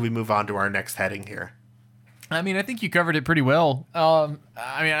out, or should we move on to our next heading here? I mean, I think you covered it pretty well. I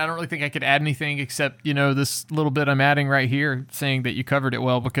don't really think I could add anything except, this little bit I'm adding right here saying that you covered it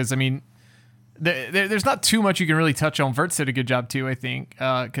well, because, I mean, there's not too much you can really touch on. Verts did a good job too, I think,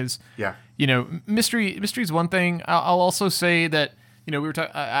 because mystery's one thing. I'll also say that we were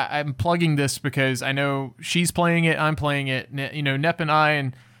I'm plugging this because I know she's playing it, I'm playing it. Nep and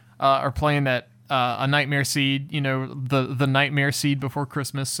I are playing that A Nightmare Seed. The Nightmare Seed before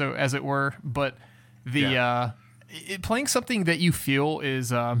Christmas, so as it were. But playing something that you feel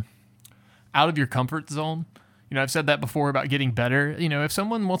is out of your comfort zone. I've said that before about getting better. If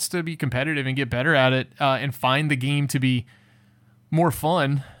someone wants to be competitive and get better at it and find the game to be more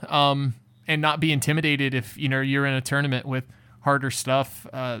fun and not be intimidated if, you're in a tournament with harder stuff,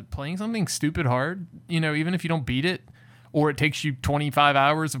 playing something stupid hard, even if you don't beat it or it takes you 25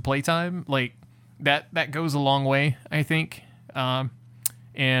 hours of playtime, like that goes a long way, I think.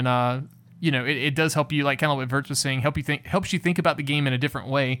 It does help you, like kind of what Verts was saying, helps you think about the game in a different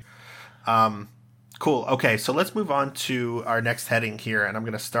way. Cool. Okay, so let's move on to our next heading here, and I'm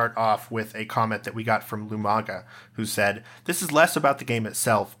going to start off with a comment that we got from Lumaga, who said, this is less about the game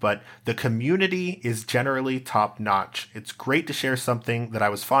itself, but the community is generally top-notch. It's great to share something that I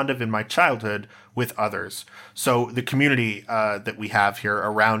was fond of in my childhood with others. So the community that we have here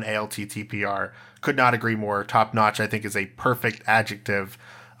around ALTTPR, could not agree more. Top-notch, I think, is a perfect adjective.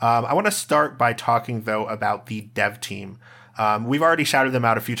 I want to start by talking, though, about the dev team. We've already shouted them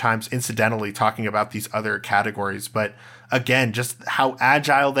out a few times, incidentally, talking about these other categories. But again, just how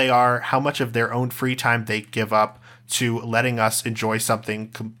agile they are, how much of their own free time they give up to letting us enjoy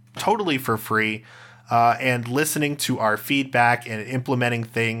something totally for free, and listening to our feedback and implementing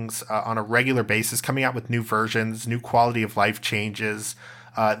things on a regular basis, coming out with new versions, new quality of life changes.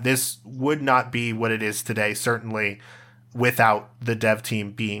 This would not be what it is today, certainly, without the dev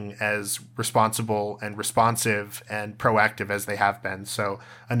team being as responsible and responsive and proactive as they have been. So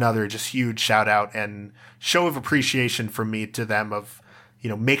another just huge shout out and show of appreciation from me to them of,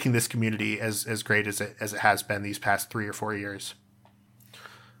 making this community as great as it has been these past 3 or 4 years.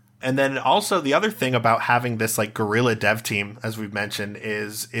 And then also the other thing about having this like guerrilla dev team, as we've mentioned,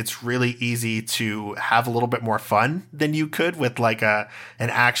 is it's really easy to have a little bit more fun than you could with like an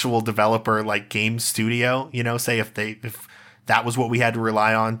actual developer like game studio. Say if that was what we had to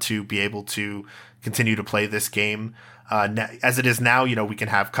rely on to be able to continue to play this game. As it is now, we can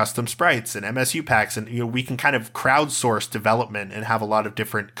have custom sprites and MSU packs, and we can kind of crowdsource development and have a lot of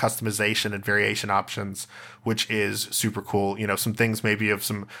different customization and variation options, which is super cool. Some things maybe of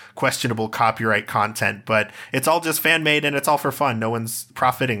some questionable copyright content, but it's all just fan made and it's all for fun. No one's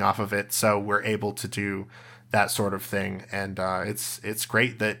profiting off of it, so we're able to do that sort of thing, and it's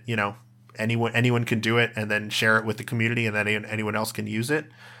great that anyone can do it and then share it with the community, and then anyone else can use it.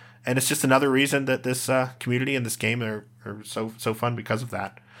 And it's just another reason that this community and this game are so fun because of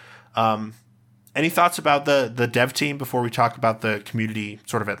that. Any thoughts about the dev team before we talk about the community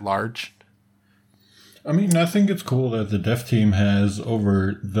sort of at large? I mean, I think it's cool that the dev team has,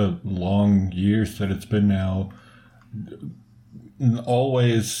 over the long years that it's been now,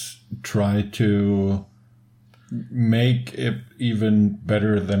 always tried to make it even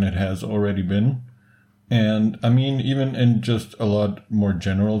better than it has already been. And I mean, even in just a lot more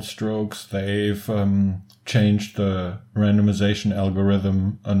general strokes, they've changed the randomization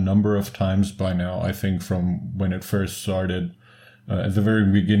algorithm a number of times by now. I think from when it first started, at the very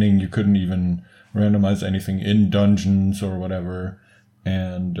beginning, you couldn't even randomize anything in dungeons or whatever.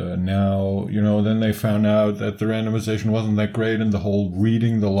 And now, then they found out that the randomization wasn't that great, and the whole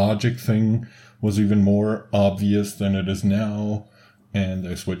reading the logic thing was even more obvious than it is now. And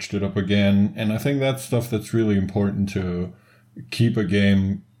they switched it up again. And I think that's stuff that's really important to keep a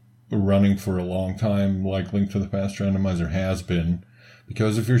game running for a long time, like Link to the Past Randomizer has been.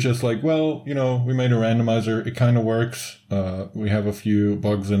 Because if you're just like, well, we made a randomizer, it kind of works, we have a few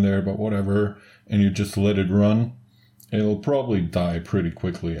bugs in there, but whatever, and you just let it run, it'll probably die pretty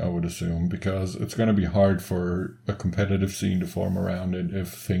quickly, I would assume, because it's going to be hard for a competitive scene to form around it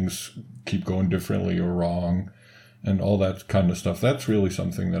if things keep going differently or wrong. And all that kind of stuff. That's really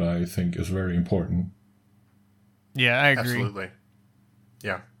something that I think is very important. Yeah, I agree. Absolutely.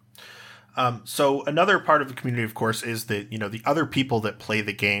 Yeah. So another part of the community, of course, is the the other people that play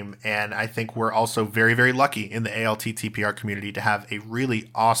the game. And I think we're also very, very lucky in the ALT TPR community to have a really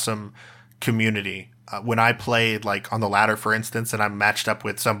awesome community. When I play, like on the ladder, for instance, and I'm matched up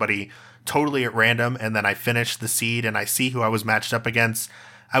with somebody totally at random, and then I finish the seed and I see who I was matched up against,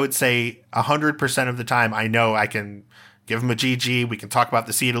 I would say 100% of the time I know I can give them a GG. We can talk about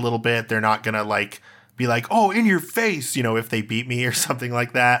the seed a little bit. They're not going to be like, oh, in your face, if they beat me or something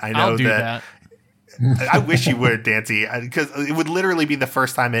like that. I know I'll do that. I wish you would, Dancy, because it would literally be the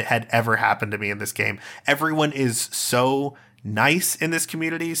first time it had ever happened to me in this game. Everyone is so nice in this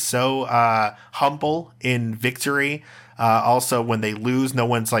community, so humble in victory. Also, when they lose, no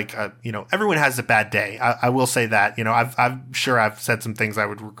one's like, everyone has a bad day. I will say that, I'm sure I've said some things I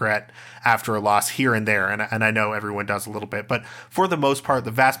would regret after a loss here and there. And I know everyone does a little bit, but for the most part,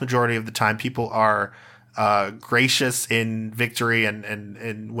 the vast majority of the time, people are gracious in victory.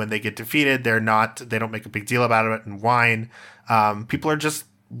 And when they get defeated, they don't make a big deal about it and whine. People are just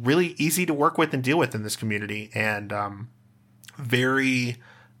really easy to work with and deal with in this community. And, very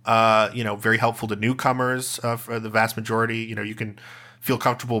helpful to newcomers for the vast majority. You can feel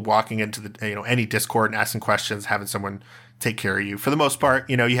comfortable walking into the, any Discord and asking questions, having someone take care of you. For the most part,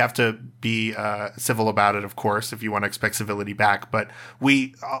 you have to be civil about it, of course, if you want to expect civility back. But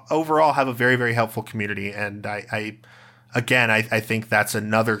we overall have a very, very helpful community. And I think that's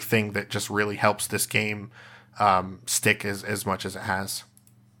another thing that just really helps this game stick as much as it has.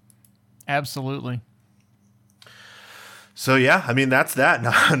 Absolutely. So, yeah, I mean, that's that.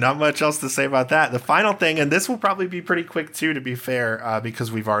 Not much else to say about that. The final thing, and this will probably be pretty quick, too, to be fair,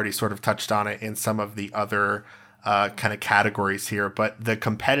 because we've already sort of touched on it in some of the other kind of categories here. But the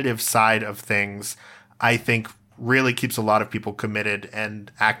competitive side of things, I think, really keeps a lot of people committed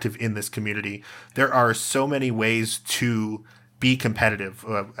and active in this community. There are so many ways to be competitive.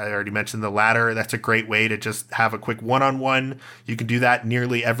 I already mentioned the ladder. That's a great way to just have a quick one-on-one. You can do that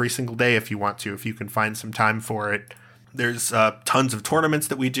nearly every single day if you want to, if you can find some time for it. There's tons of tournaments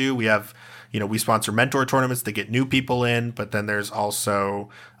that we do. We have, we sponsor mentor tournaments to get new people in, but then there's also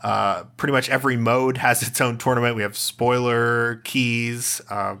pretty much every mode has its own tournament. We have spoiler keys.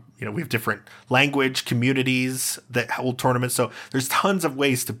 We have different language communities that hold tournaments. So there's tons of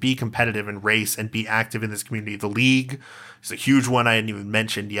ways to be competitive and race and be active in this community. The league is a huge one I hadn't even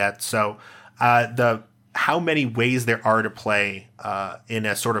mentioned yet. So how many ways there are to play in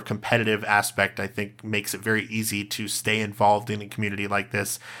a sort of competitive aspect, I think makes it very easy to stay involved in a community like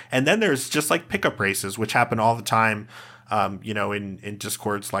this. And then there's just like pickup races, which happen all the time, in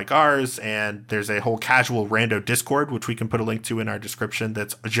Discords like ours. And there's a whole casual rando Discord, which we can put a link to in our description,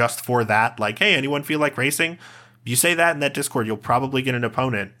 that's just for that. Like, hey, anyone feel like racing? You say that in that Discord, you'll probably get an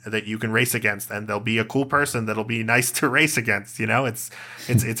opponent that you can race against, and they'll be a cool person that'll be nice to race against. It's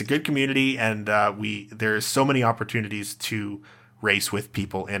a good community, and there's so many opportunities to race with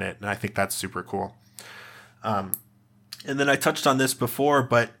people in it, and I think that's super cool. And then I touched on this before,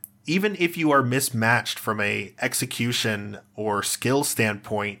 but even if you are mismatched from a execution or skill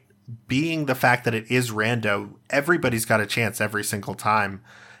standpoint, being the fact that it is rando, everybody's got a chance every single time.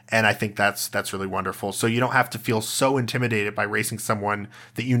 And I think that's really wonderful. So you don't have to feel so intimidated by racing someone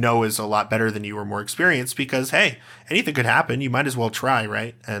that you know is a lot better than you or more experienced, because, hey, anything could happen. You might as well try,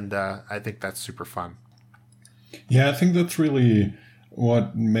 right? And I think that's super fun. Yeah, I think that's really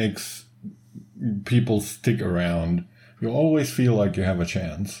what makes people stick around. You always feel like you have a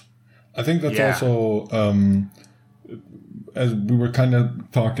chance. I think that's also, as we were kind of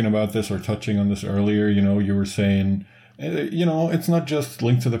talking about this or touching on this earlier, you were saying, it's not just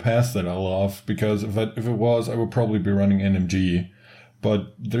Link to the Past that I love, because if it was, I would probably be running NMG.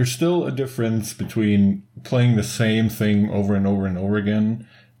 But there's still a difference between playing the same thing over and over and over again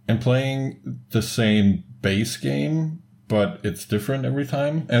and playing the same base game, but it's different every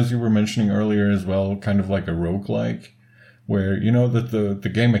time. As you were mentioning earlier as well, kind of like a roguelike, where you know that the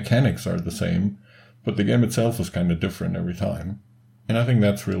game mechanics are the same, but the game itself is kind of different every time. And I think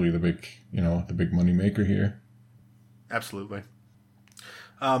that's really the big money maker here. Absolutely.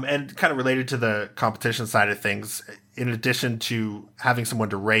 And kind of related to the competition side of things, in addition to having someone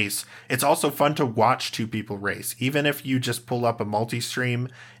to race, it's also fun to watch two people race. Even if you just pull up a multi-stream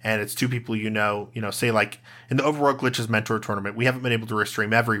and it's two people say like in the Overworld Glitches Mentor Tournament, we haven't been able to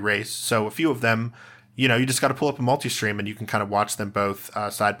restream every race. So a few of them, you just got to pull up a multi-stream and you can kind of watch them both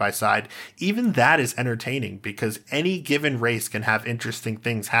side by side. Even that is entertaining, because any given race can have interesting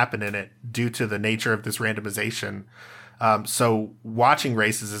things happen in it due to the nature of this randomization. So watching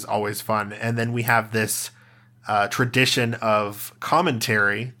races is always fun. And then we have this tradition of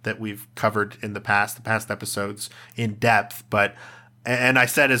commentary that we've covered in the past episodes in depth. And I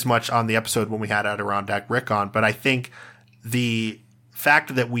said as much on the episode when we had Adirondack Rick on, but I think the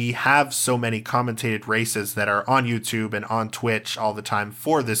fact that we have so many commentated races that are on YouTube and on Twitch all the time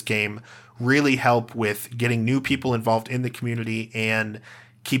for this game really help with getting new people involved in the community and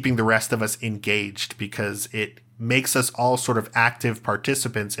keeping the rest of us engaged, because it makes us all sort of active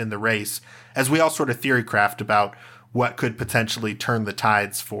participants in the race as we all sort of theory craft about what could potentially turn the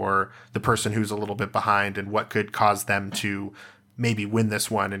tides for the person who's a little bit behind and what could cause them to maybe win this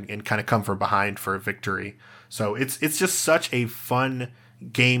one and kind of come from behind for a victory. So it's just such a fun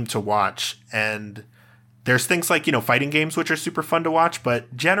game to watch. And there's things like, fighting games, which are super fun to watch,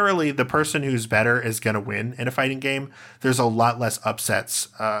 but generally the person who's better is going to win in a fighting game. There's a lot less upsets,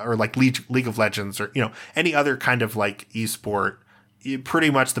 or like League of Legends or, any other kind of like esport. Pretty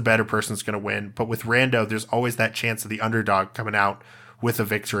much the better person's going to win. But with Rando, there's always that chance of the underdog coming out with a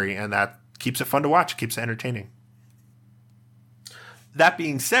victory, and that keeps it fun to watch. It keeps it entertaining. That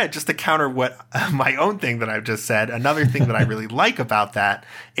being said, just to counter what my own thing that I've just said, another thing that I really like about that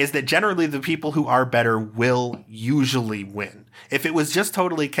is that generally the people who are better will usually win. If it was just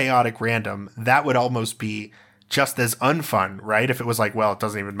totally chaotic random, that would almost be just as unfun, right? If it was like, well, it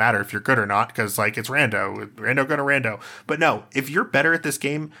doesn't even matter if you're good or not, because like it's rando gonna rando. But no, if you're better at this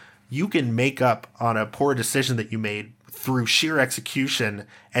game, you can make up on a poor decision that you made through sheer execution,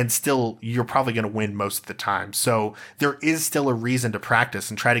 and still you're probably going to win most of the time. So there is still a reason to practice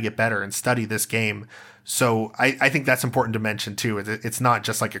and try to get better and study this game. So I think that's important to mention too. It's not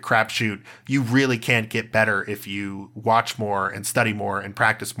just like a crapshoot. You really can get better if you watch more and study more and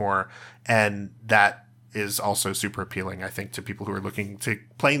practice more. And that is also super appealing, I think, to people who are looking to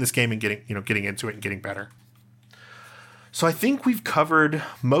playing this game and getting into it and getting better. So I think we've covered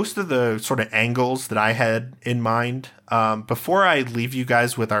most of the sort of angles that I had in mind. Before I leave you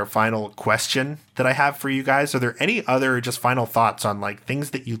guys with our final question that I have for you guys, are there any other just final thoughts on like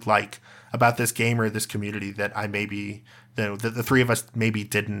things that you'd like about this game or this community that I maybe, that the three of us maybe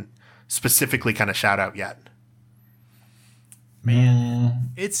didn't specifically kind of shout out yet?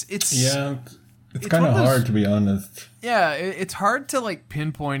 Man, it's kind of hard, to be honest. Yeah, it's hard to like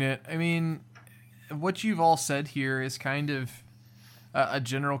pinpoint it. I mean, what you've all said here is kind of a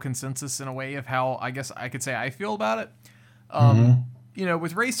general consensus in a way of how I guess I could say I feel about it.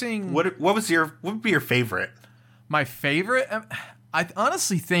 With racing, what would be your favorite? My favorite, I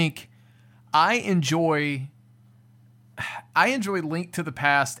honestly think I enjoy Link to the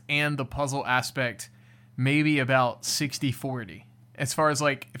Past and the puzzle aspect maybe about 60-40 as far as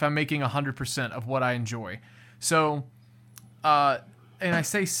like if I'm making 100% of what I enjoy. So and I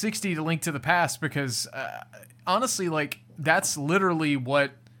say 60 to Link to the Past because honestly, like that's literally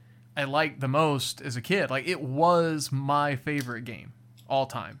what I liked the most as a kid. Like it was my favorite game all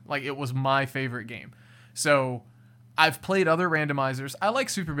time. Like it was my favorite game. So I've played other randomizers. I like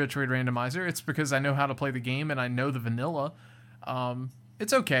Super Metroid Randomizer. It's because I know how to play the game and I know the vanilla.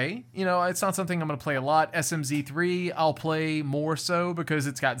 It's okay. It's not something I'm going to play a lot. SMZ3, I'll play more so because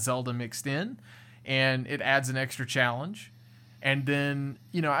it's got Zelda mixed in and it adds an extra challenge. And then,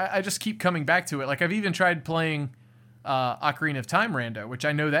 I just keep coming back to it. Like I've even tried playing Ocarina of Time rando, which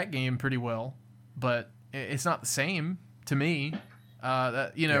I know that game pretty well, but it's not the same to me.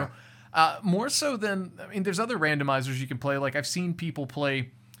 More so than, I mean, there's other randomizers you can play. Like I've seen people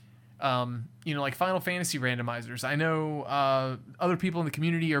play, like Final Fantasy randomizers. I know other people in the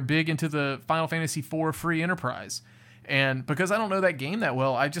community are big into the Final Fantasy IV free enterprise. And because I don't know that game that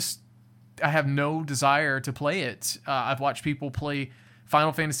well, I have no desire to play it. I've watched people play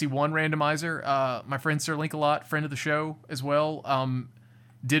Final Fantasy 1 randomizer. My friend Sir Link-a-Lot, friend of the show as well,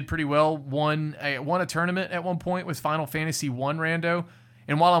 did pretty well. Won a tournament at one point with Final Fantasy 1 rando.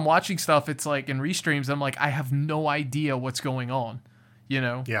 And while I'm watching stuff, it's like in restreams, I'm like, I have no idea what's going on,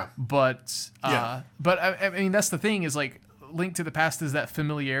 Yeah. But I mean, that's the thing is like Link to the Past is that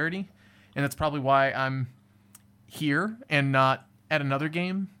familiarity, and that's probably why I'm here and not at another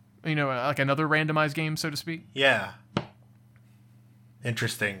game, like another randomized game, so to speak. Yeah.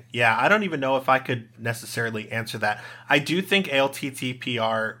 Interesting. Yeah, I don't even know if I could necessarily answer that. I do think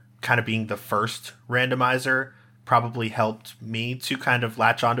ALTTPR kind of being the first randomizer probably helped me to kind of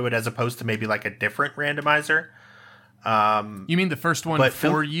latch onto it as opposed to maybe like a different randomizer. You mean the first one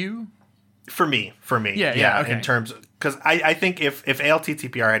for you? For me. Yeah. Okay. In terms, because I think if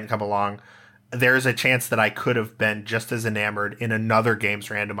ALTTPR hadn't come along, there's a chance that I could have been just as enamored in another game's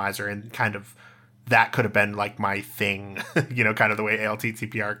randomizer, and kind of that could have been like my thing, kind of the way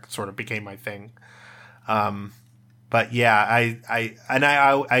ALTTPR sort of became my thing. But yeah,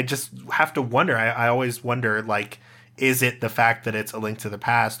 I just have to wonder. I always wonder, like, is it the fact that it's A Link to the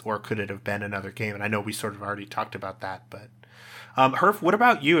Past, or could it have been another game? And I know we sort of already talked about that, but Herf, what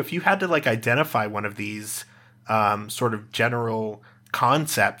about you? If you had to like identify one of these sort of general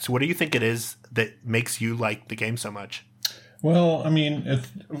concepts, what do you think it is that makes you like the game so much? Well, I mean,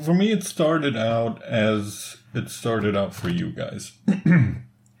 for me, it started out for you guys.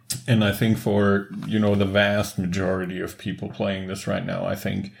 And I think for, the vast majority of people playing this right now, I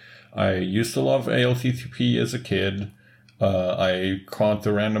think I used to love ALTTP as a kid. I caught the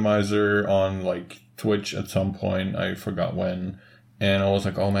randomizer on like Twitch at some point. I forgot when. And I was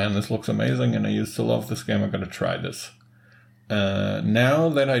like, oh man, this looks amazing. And I used to love this game. I'm going to try this. Now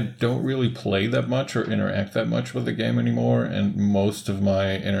that I don't really play that much or interact that much with the game anymore, and most of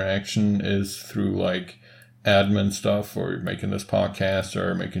my interaction is through like admin stuff or making this podcast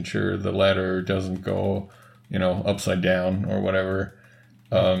or making sure the ladder doesn't go, upside down or whatever.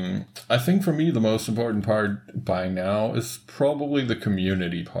 I think for me, the most important part by now is probably the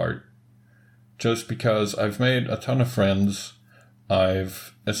community part. Just because I've made a ton of friends.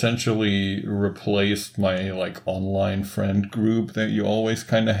 I've essentially replaced my like online friend group that you always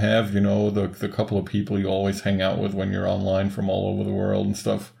kind of have, the couple of people you always hang out with when you're online from all over the world and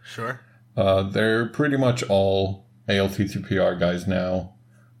stuff. Sure. They're pretty much all ALTTPR guys now.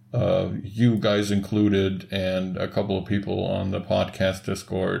 You guys included, and a couple of people on the podcast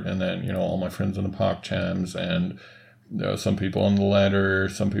Discord, and then, all my friends in the PogChams, and some people on the ladder,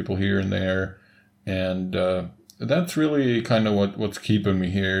 some people here and there. And that's really kind of what's keeping me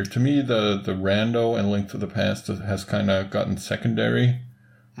here. To me, the rando and Link to the Past has kind of gotten secondary.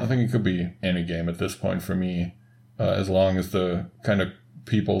 I think it could be any game at this point for me, as long as the kind of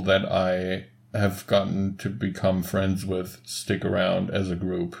people that I have gotten to become friends with stick around as a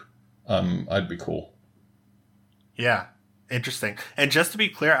group. I'd be cool. Yeah, interesting. And just to be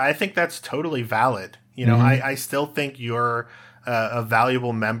clear, I think that's totally valid. I still think you're a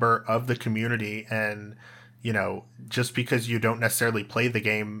valuable member of the community, and just because you don't necessarily play the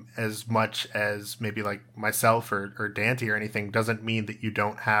game as much as maybe like myself or Dante or anything doesn't mean that you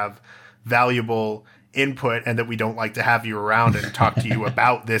don't have valuable input, and that we don't like to have you around and talk to you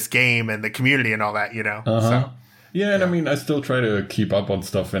about this game and the community and all that, So, yeah, and I mean, I still try to keep up on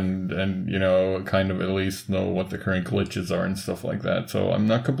stuff and kind of at least know what the current glitches are and stuff like that. So I'm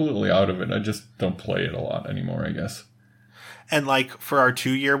not completely out of it. I just don't play it a lot anymore, I guess. And like for our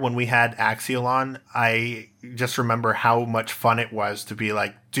 2-year when we had Axial on, I just remember how much fun it was to be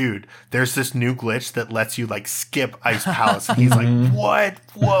like, dude, there's this new glitch that lets you like skip Ice Palace. And he's like, what?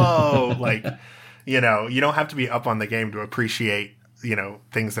 Whoa. Like, you don't have to be up on the game to appreciate,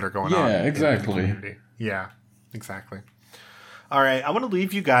 things that are going on. Yeah, exactly. Yeah, exactly. All right, I want to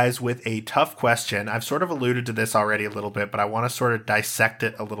leave you guys with a tough question. I've sort of alluded to this already a little bit, but I want to sort of dissect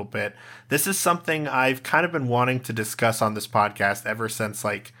it a little bit. This is something I've kind of been wanting to discuss on this podcast ever since,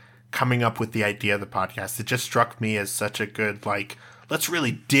 like, coming up with the idea of the podcast. It just struck me as such a good, like, let's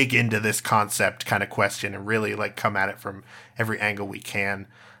really dig into this concept kind of question and really, like, come at it from every angle we can.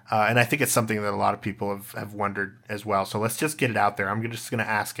 And I think it's something that a lot of people have wondered as well. So let's just get it out there. I'm just going to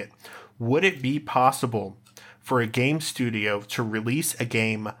ask it. Would it be possible for a game studio to release a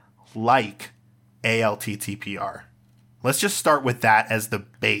game like ALTTPR? Let's just start with that as the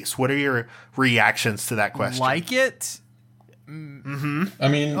base. What are your reactions to that question? Like it? I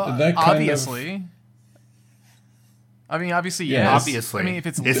mean, that kind obviously. of... I mean, obviously, Yeah, yes. obviously. I mean, if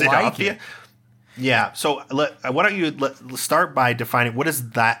it's Is it like obvious? Yeah. So why don't you start by defining what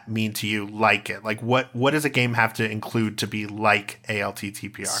does that mean to you? Like it, like what does a game have to include to be like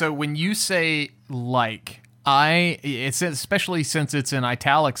ALTTPR? So when you say like, it's especially since it's in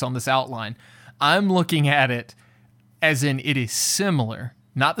italics on this outline, I'm looking at it as in it is similar,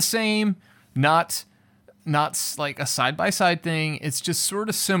 not the same, not like a side by side thing. It's just sort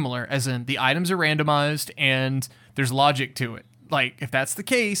of similar, as in the items are randomized and there's logic to it. Like, if that's the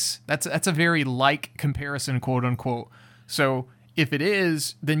case, that's a very like comparison, quote unquote. So if it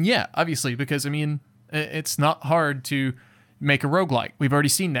is, then yeah, obviously, because I mean, it's not hard to make a roguelike. We've already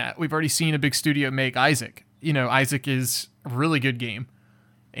seen that. We've already seen a big studio make Isaac. You know, Isaac is a really good game.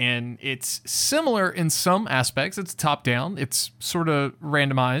 And it's similar in some aspects. It's top down. It's sort of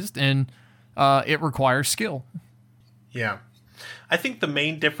randomized, and it requires skill. Yeah. I think the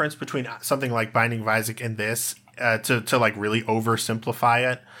main difference between something like Binding of Isaac and this, to like really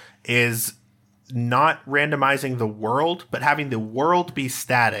oversimplify it, is not randomizing the world, but having the world be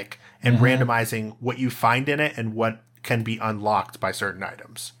static and randomizing what you find in it and what can be unlocked by certain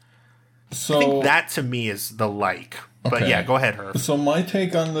items. So, I think that to me is the like. But Okay. yeah, go ahead, Herb. So my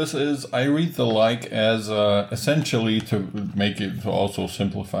take on this is I read the like as essentially, to make it also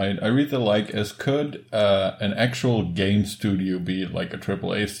simplified, I read the like as could an actual game studio, be it like a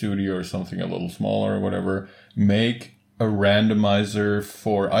AAA studio or something a little smaller or whatever, make a randomizer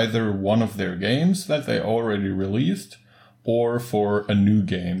for either one of their games that they already released or for a new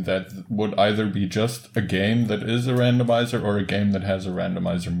game that would either be just a game that is a randomizer or a game that has a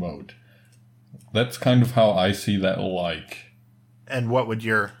randomizer mode. That's kind of how I see that like. And what would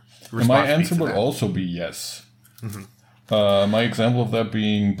your response And my be answer to would that? also be yes. My example of that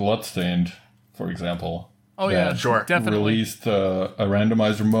being Bloodstained, for example. Oh yeah, that Sure. definitely. Released a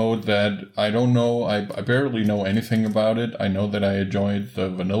randomizer mode that I don't know. I barely know anything about it. I know that I enjoyed the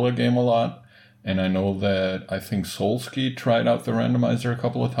vanilla game a lot. And I know that I think Solsky tried out the randomizer a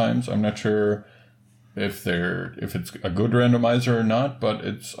couple of times. I'm not sure if it's a good randomizer or not, but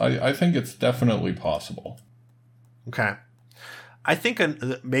I think it's definitely possible. Okay. I think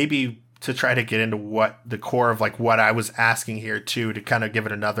maybe to try to get into what the core of like what I was asking here too, to kind of give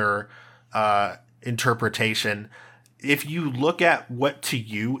it another interpretation. If you look at what to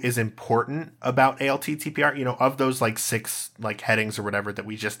you is important about ALTTPR, you know, of those like 6 like headings or whatever that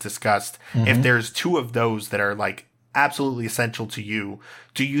we just discussed, if there's 2 of those that are like absolutely essential to you,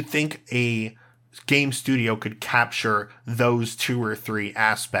 do you think a game studio could capture those 2 or 3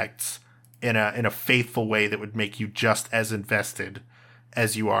 aspects in a faithful way that would make you just as invested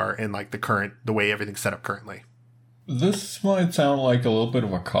as you are in like the way everything's set up currently? This might sound like a little bit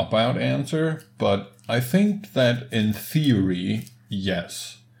of a cop-out answer, but I think that in theory,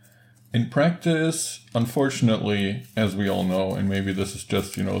 yes. In practice, unfortunately, as we all know, and maybe this is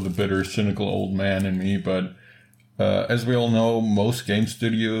just, you know, the bitter, cynical old man in me, but as we all know, most game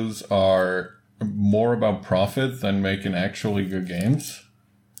studios are more about profit than making actually good games.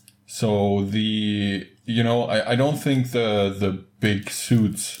 So I don't think the big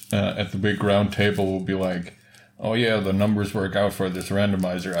suits at the big round table will be like, oh yeah, the numbers work out for this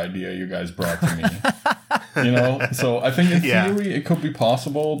randomizer idea you guys brought to me. You know? So I think in theory it could be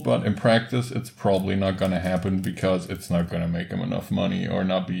possible, but in practice it's probably not going to happen because it's not going to make them enough money or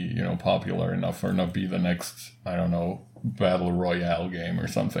not be, you know, popular enough or not be the next, I don't know, Battle Royale game or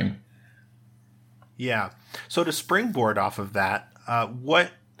something. Yeah. So to springboard off of that,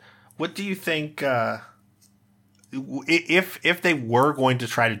 what do you think, if they were going to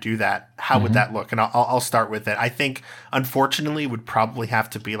try to do that, how would that look? And I'll start with it. I think, unfortunately, it would probably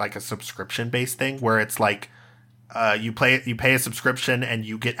have to be like a subscription-based thing where it's like you pay a subscription and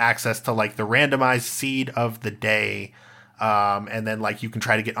you get access to like the randomized seed of the day. And then like you can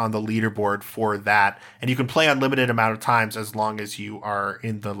try to get on the leaderboard for that, and you can play unlimited amount of times as long as you are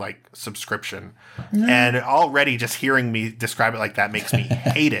in the like subscription. And already just hearing me describe it like that makes me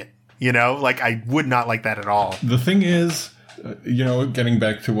hate it. You know, like I would not like that at all. The thing is, getting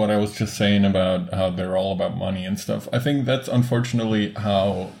back to what I was just saying about how they're all about money and stuff, I think that's unfortunately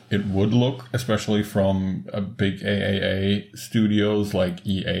how it would look, especially from a big AAA studios like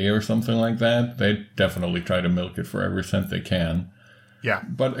EA or something like that. They definitely try to milk it for every cent they can. Yeah.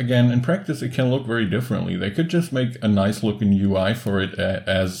 But again, in practice, it can look very differently. They could just make a nice looking UI for it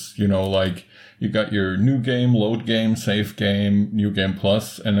as, like you got your new game, load game, save game, new game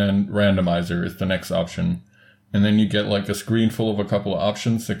plus, and then randomizer is the next option. And then you get like a screen full of a couple of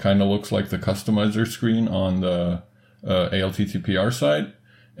options that kind of looks like the customizer screen on the ALTTPR site,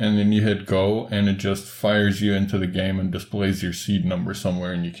 and then you hit go, and it just fires you into the game and displays your seed number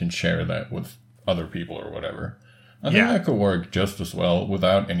somewhere, and you can share that with other people or whatever. I think that could work just as well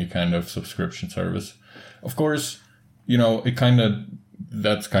without any kind of subscription service. Of course,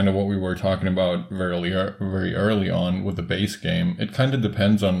 that's kind of what we were talking about very early on with the base game. It kind of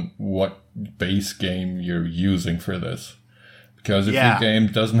depends on what base game you're using for this. Because if your game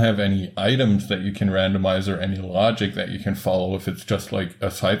doesn't have any items that you can randomize or any logic that you can follow, if it's just like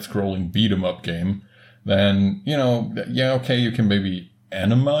a side-scrolling beat-em-up game, then, okay, you can maybe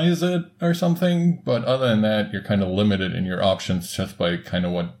animize it or something. But other than that, you're kind of limited in your options just by kind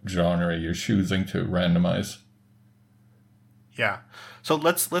of what genre you're choosing to randomize. Yeah. So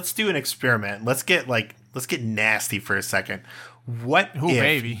let's do an experiment. Let's get nasty for a second. What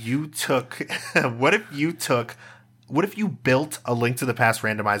if you built a Link to the Past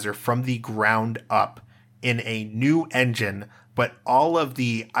randomizer from the ground up in a new engine, but all of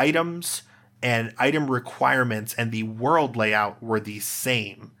the items and item requirements and the world layout were the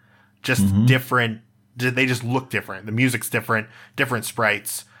same, just different. They just look different. The music's different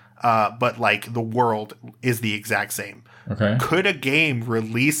sprites, but like the world is the exact same. Okay. Could a game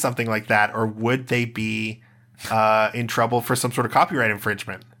release something like that, or would they be in trouble for some sort of copyright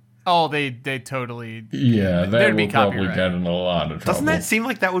infringement? Oh, they totally. Yeah, there'd be would probably copyright. get in a lot of trouble. Doesn't that seem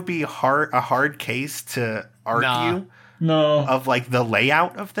like that would be a hard case to argue? No. Of like the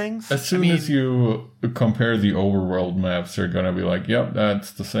layout of things? As soon as you compare the overworld maps, they're going to be like, yep,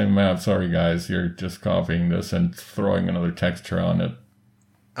 that's the same map. Sorry, guys, you're just copying this and throwing another texture on it.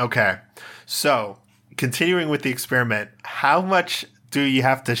 Okay. So, continuing with the experiment, how much do you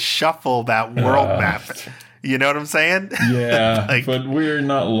have to shuffle that world map? You know what I'm saying? Yeah, but we're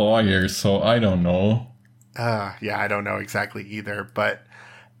not lawyers, so I don't know. Yeah, I don't know exactly either, but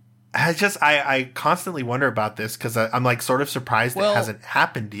I constantly wonder about this because I'm like sort of surprised it hasn't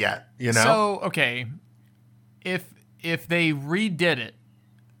happened yet, So, okay, if they redid it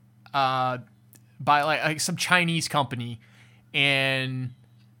by like some Chinese company and,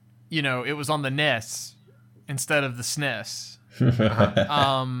 it was on the NES instead of the SNES,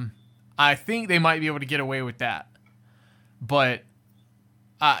 I think they might be able to get away with that. But,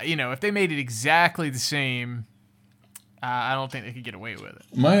 if they made it exactly the same, I don't think they could get away with it.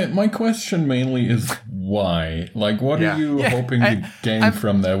 My question mainly is why? Like, what are you hoping to gain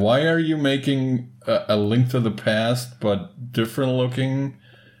from that? Why are you making a Link to the Past but different looking?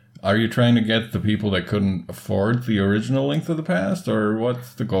 Are you trying to get the people that couldn't afford the original Link to the Past, or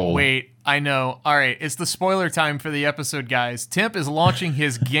what's the goal? Wait, I know. All right, it's the spoiler time for the episode, guys. Timp is launching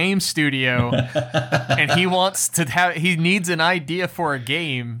his game studio, and he needs an idea for a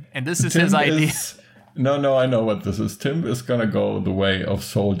game, and this is his idea. No, I know what this is. Tim is gonna go the way of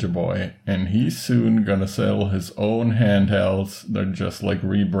Soulja Boy, and he's soon gonna sell his own handhelds. They're just like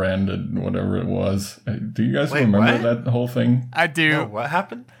rebranded, whatever it was. Do you guys remember that whole thing? I do. No, what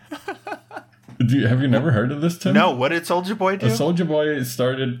happened? Have you never heard of this, Tim? No, what did Soulja Boy do? Soulja Boy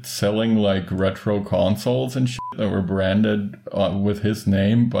started selling like retro consoles and shit that were branded with his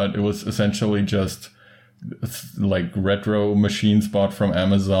name, but it was essentially just like retro machines bought from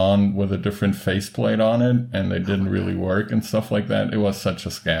Amazon with a different faceplate on it, and they didn't really work and stuff like that. It was such a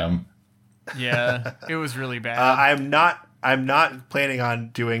scam. Yeah, it was really bad. I'm not planning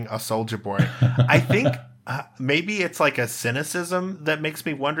on doing a Soulja Boy. I think maybe it's like a cynicism that makes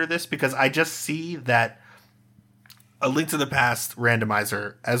me wonder this, because I just see that A Link to the Past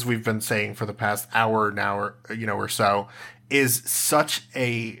randomizer, as we've been saying for the past hour now, or so, is such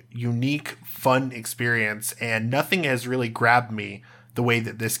a unique, fun experience, and nothing has really grabbed me the way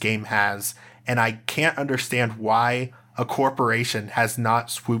that this game has. And I can't understand why a corporation has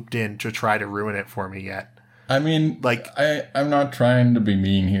not swooped in to try to ruin it for me yet. I mean, like, I'm not trying to be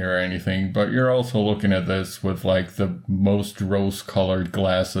mean here or anything, but you're also looking at this with like the most rose-colored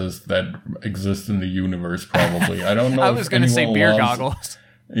glasses that exist in the universe, probably. I don't know. I was going to say beer goggles.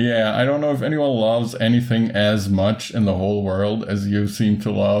 Yeah, I don't know if anyone loves anything as much in the whole world as you seem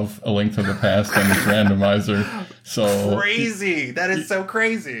to love A Link to the Past and its randomizer. So crazy. That is so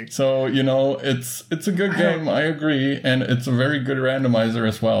crazy. So, it's a good game, I agree, and it's a very good randomizer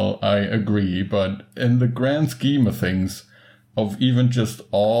as well, I agree, but in the grand scheme of things, of even just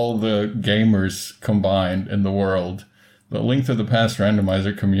all the gamers combined in the world, the Link to the Past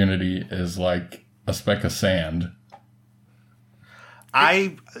randomizer community is like a speck of sand.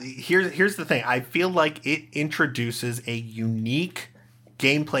 Here's the thing. I feel like it introduces a unique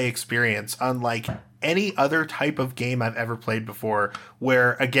gameplay experience unlike any other type of game I've ever played before,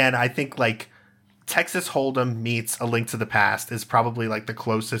 where, again, I think like Texas Hold'em meets A Link to the Past is probably like the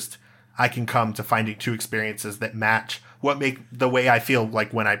closest I can come to finding two experiences that match what make the way I feel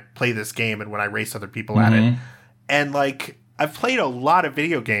like when I play this game and when I race other people at it. And like, I've played a lot of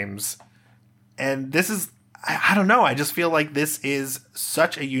video games, and this is, I don't know, I just feel like this is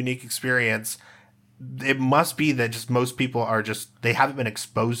such a unique experience. It must be that just most people are they haven't been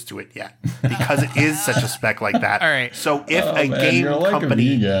exposed to it yet because it is such a spec like that. All right. So if game you're like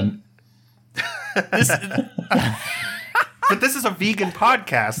company, a vegan. but this is a vegan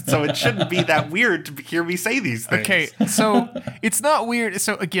podcast, so it shouldn't be that weird to hear me say these things. Okay, so it's not weird.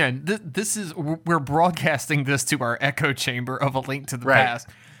 So again, this is, we're broadcasting this to our echo chamber of A Link to the Past.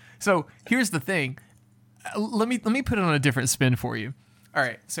 So here's the thing. Let me put it on a different spin for you. All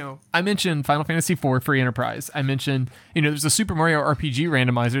right, so I mentioned Final Fantasy IV Free Enterprise. I mentioned, there's a Super Mario RPG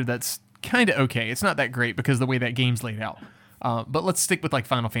randomizer that's kind of okay. It's not that great because of the way that game's laid out. But let's stick with like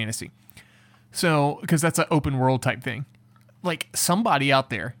Final Fantasy. So, because that's an open world type thing. Like somebody out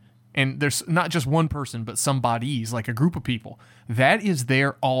there, and there's not just one person, but somebody's, like a group of people, that is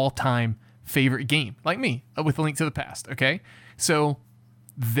their all-time favorite game. Like me, with A Link to the Past, okay? So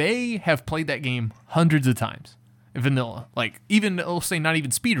they have played that game hundreds of times. Vanilla, like even, I'll say not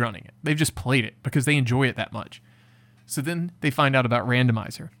even speedrunning it. They've just played it because they enjoy it that much. So then they find out about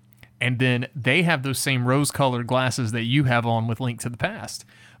Randomizer. And then they have those same rose-colored glasses that you have on with Link to the Past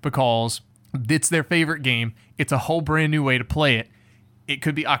because it's their favorite game. It's a whole brand new way to play it. It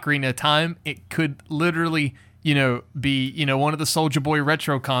could be Ocarina of Time. It could literally, be, one of the Soulja Boy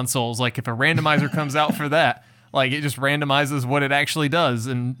retro consoles. Like if a randomizer comes out for that, like it just randomizes what it actually does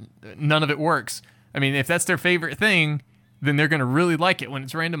and none of it works. I mean, if that's their favorite thing, then they're going to really like it when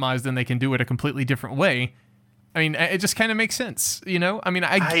it's randomized and they can do it a completely different way. I mean, it just kind of makes sense, I mean,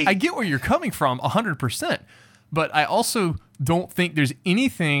 I get where you're coming from 100%, but I also don't think there's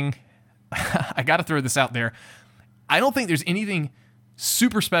anything, I got to throw this out there, I don't think there's anything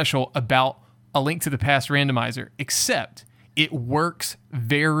super special about A Link to the Past randomizer, except it works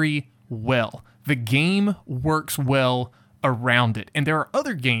very well. The game works well around it. And there are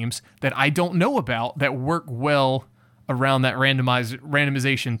other games that I don't know about that work well around that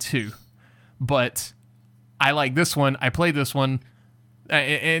randomization too. But I like this one. I play this one.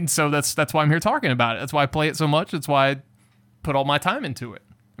 And so that's why I'm here talking about it. That's why I play it so much. That's why I put all my time into it.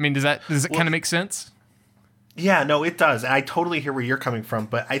 I mean, does it kind of make sense? Yeah, no, it does. And I totally hear where you're coming from.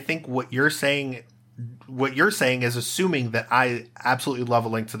 But I think what you're saying is assuming that I absolutely love A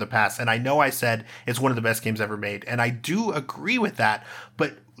Link to the Past. And I know I said it's one of the best games ever made. And I do agree with that.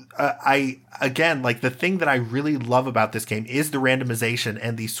 But the thing that I really love about this game is the randomization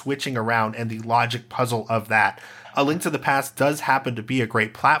and the switching around and the logic puzzle of that. A Link to the Past does happen to be a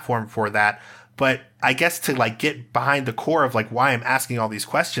great platform for that. But I guess to like get behind the core of like why I'm asking all these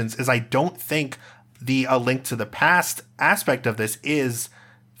questions is I don't think the A Link to the Past aspect of this is,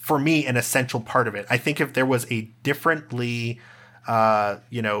 for me, an essential part of it. I think if there was a differently,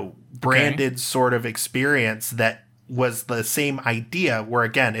 branded sort of experience that was the same idea, where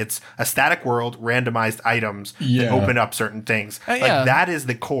again, it's a static world, randomized items that open up certain things. That is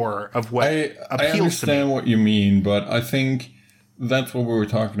the core of what appeals to me. I understand what you mean, but I think that's what we were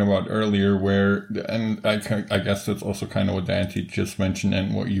talking about earlier, and I guess that's also kind of what Dante just mentioned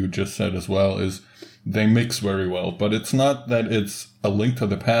and what you just said as well, is they mix very well. But it's not that it's A Link to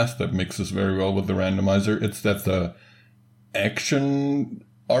the Past that mixes very well with the randomizer. It's that the action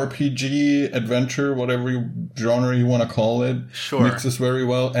RPG, adventure, whatever genre you want to call it, mixes very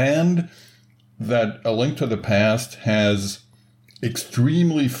well. And that A Link to the Past has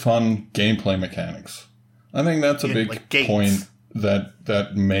extremely fun gameplay mechanics. I think that's a big point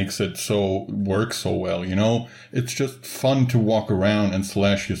that makes it work so well, It's just fun to walk around and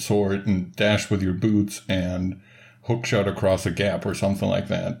slash your sword and dash with your boots and hookshot across a gap or something like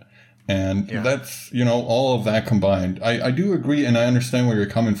that. And that's, all of that combined. I do agree, and I understand where you're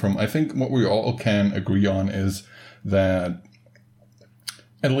coming from. I think what we all can agree on is that,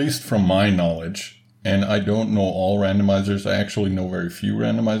 at least from my knowledge, and I don't know all randomizers, I actually know very few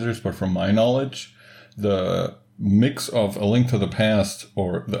randomizers, but from my knowledge, the mix of A Link to the Past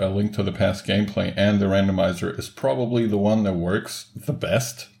or the A Link to the Past gameplay and the randomizer is probably the one that works the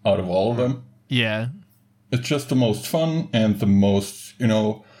best out of all of them. Yeah. It's just the most fun and the most,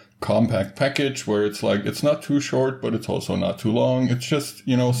 compact package where it's like, it's not too short, but it's also not too long. It's just,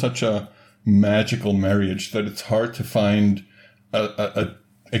 such a magical marriage that it's hard to find a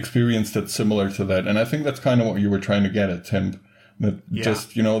experience that's similar to that. And I think that's kind of what you were trying to get at, Tim. That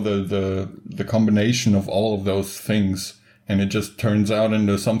just, the combination of all of those things, and it just turns out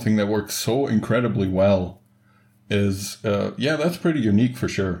into something that works so incredibly well is, that's pretty unique for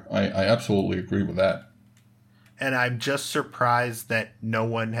sure. I absolutely agree with that. and I'm just surprised that no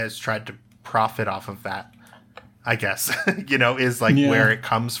one has tried to profit off of that. I guess, is like where it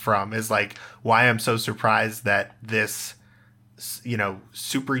comes from, is like why I'm so surprised that this,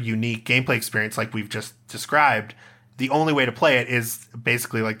 super unique gameplay experience like we've just described, the only way to play it is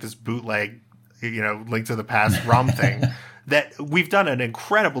basically like this bootleg, Link to the Past ROM thing that we've done an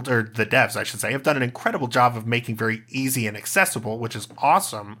incredible, or the devs, I should say, have done an incredible job of making very easy and accessible, which is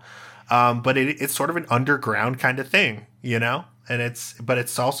awesome. But it's sort of an underground kind of thing, and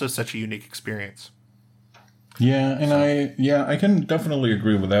it's also such a unique experience. Yeah, and I can definitely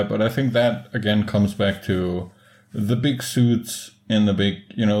agree with that, but I think that again comes back to the big suits and the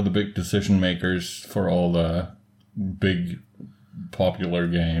big decision makers for all the big popular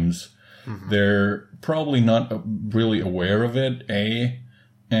games. Mm-hmm. They're probably not really aware of it,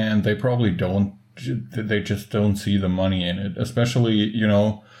 and they probably they just don't see the money in it. Especially,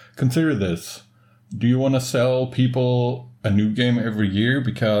 consider this. Do you want to sell people a new game every year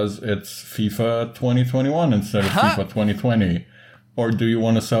because it's FIFA 2021 instead of FIFA 2020? Or do you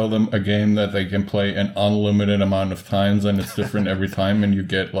want to sell them a game that they can play an unlimited amount of times and it's different every time and you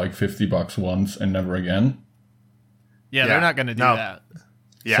get like $50 once and never again? Yeah, they're not going to do that.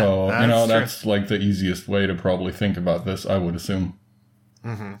 Yeah, so, that's like the easiest way to probably think about this, I would assume.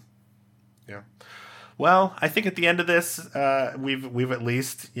 Mm-hmm. Yeah. Well, I think at the end of this, we've at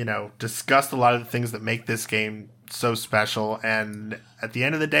least, discussed a lot of the things that make this game so special, and at the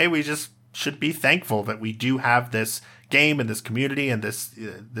end of the day, we just should be thankful that we do have this game and this community and this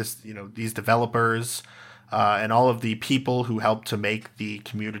these developers and all of the people who help to make the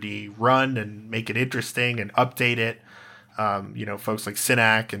community run and make it interesting and update it. Folks like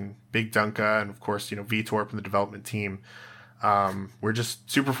Synack and Big Dunka and of course VTorp and the development team. We're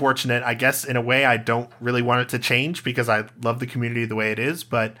just super fortunate. I guess in a way I don't really want it to change because I love the community the way it is,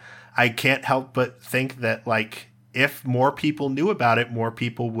 but I can't help but think that like if more people knew about it, more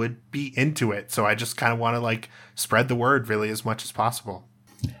people would be into it. So I just kind of want to like spread the word really as much as possible.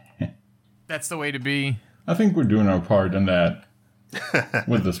 That's the way to be. I think we're doing our part in that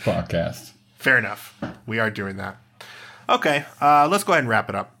with this podcast. Fair enough. We are doing that. Okay, let's go ahead and wrap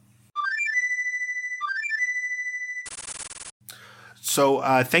it up. So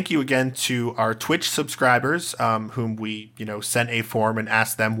thank you again to our Twitch subscribers whom we, sent a form and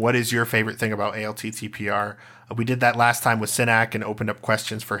asked them, what is your favorite thing about ALTTPR? We did that last time with Synack and opened up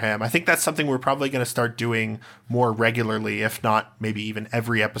questions for him. I think that's something we're probably going to start doing more regularly, if not maybe even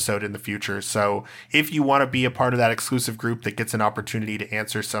every episode in the future. So if you want to be a part of that exclusive group that gets an opportunity to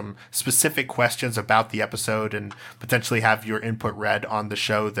answer some specific questions about the episode and potentially have your input read on the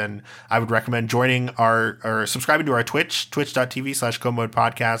show, then I would recommend joining or subscribing to our Twitch,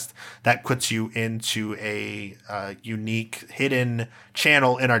 twitch.tv/GoModePodcast. That puts you into a unique hidden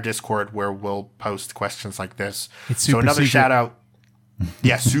channel in our Discord where we'll post questions like this. It's super so another secret. shout out.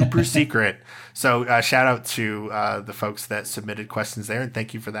 Yeah, super secret. So shout out to the folks that submitted questions there, and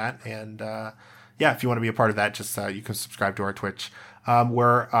thank you for that. And if you want to be a part of that, just you can subscribe to our Twitch,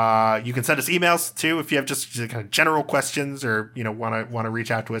 where you can send us emails too if you have just kind of general questions or want to reach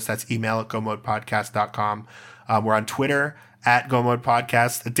out to us. That's email@gomodepodcast.com. We're on Twitter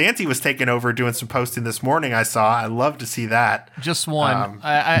 @GoModePodcast. Dante was taking over doing some posting this morning. I saw. I love to see that. Just one.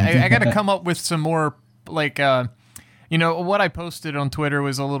 I got to come up with some more like. What I posted on Twitter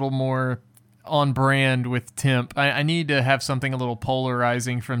was a little more on brand with Temp. I need to have something a little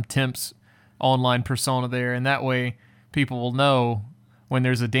polarizing from Temp's online persona there, and that way people will know when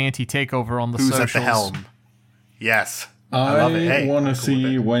there's a Dante takeover on the Who's socials. at the helm? Yes. I love it. Hey, want to I'm cool with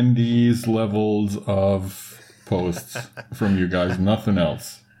see it. Wendy's levels of posts from you guys. Nothing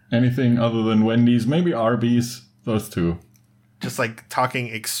else. Anything other than Wendy's, maybe Arby's. Those two. Just like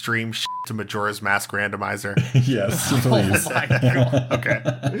talking extreme shit to Majora's Mask randomizer. Yes, please. Oh my God. Okay.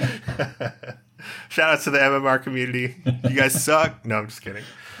 Shout out to the MMR community. You guys suck. No, I'm just kidding.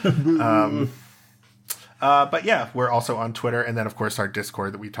 But yeah, we're also on Twitter, and then of course our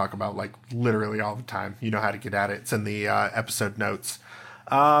Discord that we talk about like literally all the time. You know how to get at it. It's in the episode notes.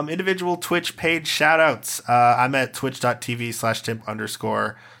 Individual Twitch page shout outs. I'm at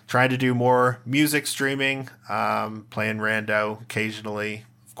twitch.tv/temp_. Trying to do more music streaming, playing rando occasionally,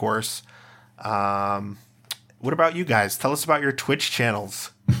 of course. What about you guys? Tell us about your Twitch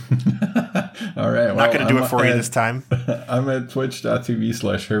channels. All right. I'm not going to do it for you this time. I'm at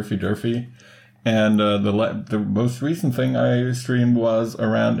twitch.tv/herfydurfy. And the most recent thing I streamed was a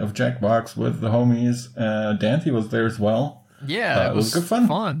round of Jackbox with the homies. Dante was there as well. Yeah, it was good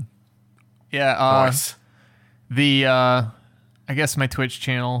fun. Yeah, Nice. I guess my Twitch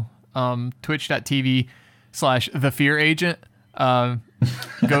channel, twitch.tv/thefearagent.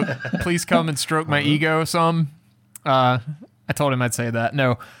 Go, please come and stroke my ego some. I told him I'd say that.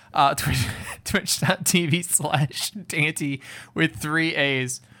 No, twitch.tv/Dante with 3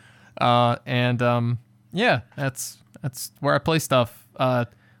 A's. Yeah, that's where I play stuff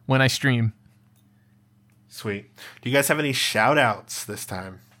when I stream. Sweet. Do you guys have any shout outs this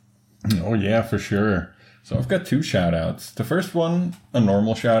time? Oh, yeah, for sure. So I've got 2 shout outs. The first one, a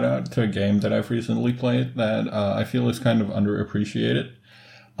normal shout out to a game that I've recently played that I feel is kind of underappreciated.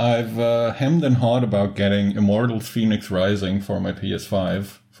 I've hemmed and hawed about getting Immortals Phoenix Rising for my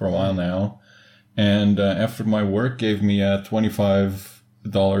PS5 for a while now. And after my work gave me a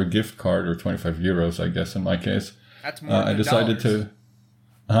 $25 gift card, or 25 euros, I guess, in my case. That's more than I decided dollars. to...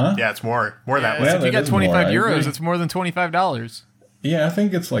 Huh? Yeah, it's more that Yeah, way. if you got 25 more, euros, it's more than $25. Yeah, I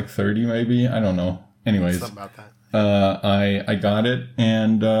think it's like 30 maybe. I don't know. Anyways. Something about that. I got it,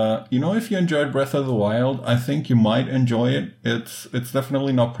 and if you enjoyed Breath of the Wild, I think you might enjoy it. It's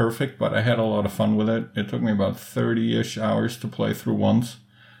definitely not perfect, but I had a lot of fun with it. It took me about 30-ish hours to play through once.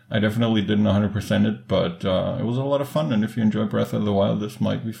 I definitely didn't 100% it, but it was a lot of fun, and if you enjoy Breath of the Wild, this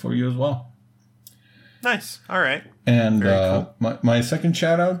might be for you as well. Nice. All right. And Very cool. my second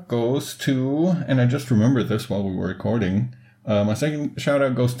shout out goes to, and I just remembered this while we were recording. My second shout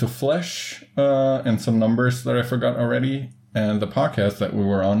out goes to Flesh and some numbers that I forgot already, and the podcast that we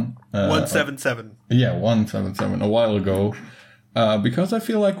were on. 177. Yeah, 177, a while ago. Because I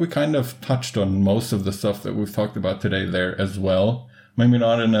feel like we kind of touched on most of the stuff that we've talked about today there as well. Maybe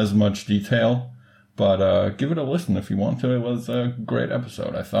not in as much detail, but give it a listen if you want to. It was a great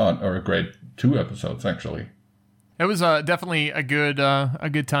episode, I thought, or a great 2 episodes, actually. It was definitely a good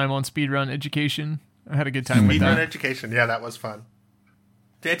time on Speedrun Education. I had a good time with Speedrun that. Education. Yeah, that was fun.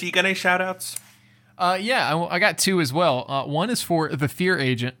 Dante, you got any shout outs? Yeah, I got 2 as well. One is for the Fear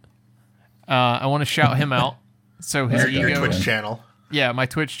Agent. I want to shout him out. So his Your ego, Twitch channel. yeah, my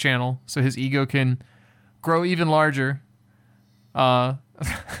Twitch channel, so his ego can grow even larger. On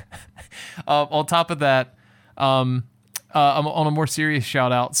top of that, I'm on a more serious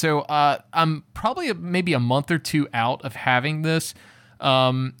shout out. So I'm probably maybe a month or 2 out of having this.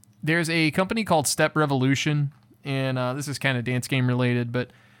 There's a company called Step Revolution, and this is kind of dance game related, but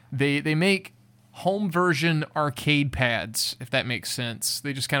they make home version arcade pads, if that makes sense.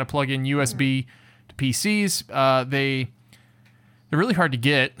 They just kind of plug in USB to PCs. They're really hard to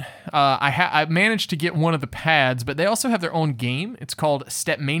get. I managed to get one of the pads, but they also have their own game. It's called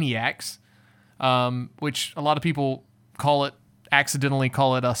Step Maniacs, which a lot of people accidentally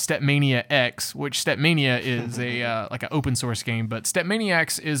call it a Stepmania X, which Stepmania is a like an open source game, but Step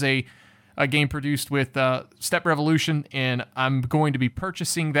Maniacs is a game produced with Step Revolution, and I'm going to be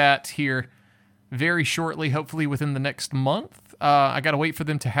purchasing that here very shortly, hopefully within the next month. I got to wait for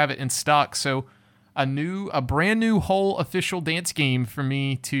them to have it in stock, so a brand new whole official dance game for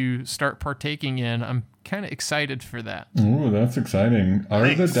me to start partaking in. I'm kind of excited for that. Ooh, that's exciting. Are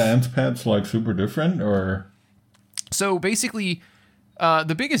the Nice. dance pads like super different, or? So basically,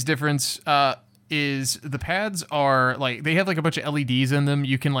 the biggest difference is the pads are like they have like a bunch of LEDs in them.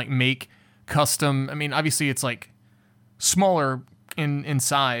 You can like make custom. I mean, obviously it's like smaller in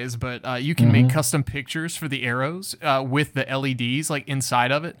size, but you can make custom pictures for the arrows with the LEDs like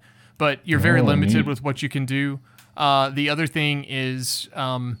inside of it. But you're very limited neat. with what you can do. The other thing is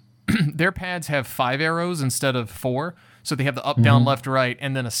their pads have 5 arrows instead of 4, so they have the up, down, left, right,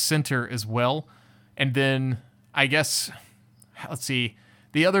 and then a center as well. And then I guess, let's see,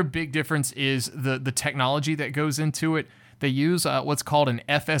 the other big difference is the technology that goes into it. They use what's called an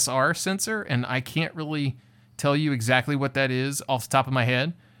FSR sensor, and I can't really tell you exactly what that is off the top of my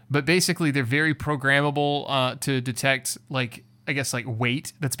head. But basically, they're very programmable to detect, like, I guess, like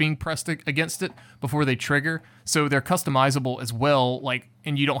weight that's being pressed against it before they trigger. So they're customizable as well. Like,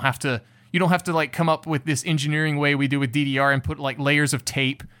 and you don't have to like come up with this engineering way we do with DDR and put like layers of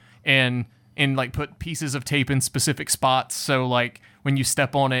tape and like put pieces of tape in specific spots. So like when you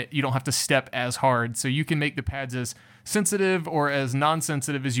step on it, you don't have to step as hard. So you can make the pads as sensitive or as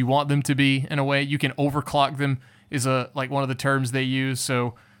non-sensitive as you want them to be. In a way, you can overclock them is like one of the terms they use.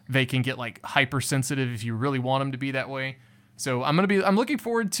 So they can get like hypersensitive if you really want them to be that way. So I'm looking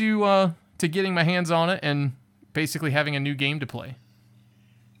forward to getting my hands on it and basically having a new game to play.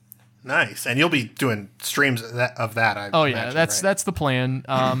 Nice. And you'll be doing streams of that. I Oh yeah, imagine, that's right? the plan.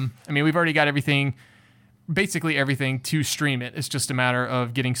 I mean, we've already got everything, basically everything to stream it. It's just a matter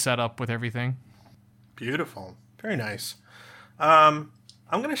of getting set up with everything. Beautiful. Very nice. I'm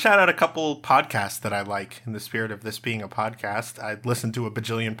going to shout out a couple podcasts that I like in the spirit of this being a podcast. I listen to a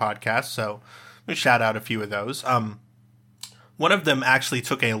bajillion podcasts, so I'm going to shout out a few of those. One of them actually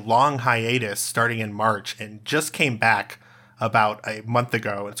took a long hiatus starting in March and just came back about a month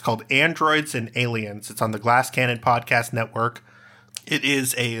ago. It's called Androids and Aliens. It's on the Glass Cannon Podcast Network. It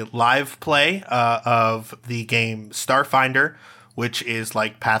is a live play of the game Starfinder, which is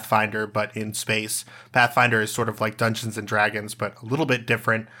like Pathfinder, but in space. Pathfinder is sort of like Dungeons and Dragons, but a little bit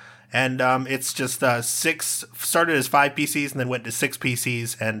different. And it's just started as 5 PCs and then went to 6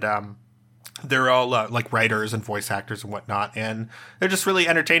 PCs. And they're all like writers and voice actors and whatnot. And they're just really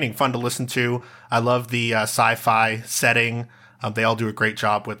entertaining, fun to listen to. I love the sci-fi setting. They all do a great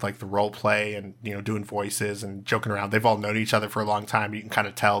job with like the role play and, you know, doing voices and joking around. They've all known each other for a long time. You can kind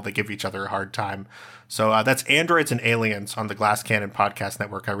of tell they give each other a hard time. So that's Androids and Aliens on the Glass Cannon Podcast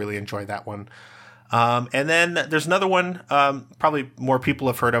Network. I really enjoy that one. And then there's another one probably more people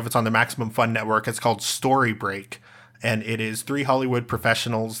have heard of. It's on the Maximum Fun Network. It's called Story Break. And it is 3 Hollywood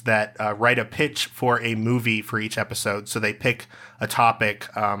professionals that write a pitch for a movie for each episode. So they pick a topic,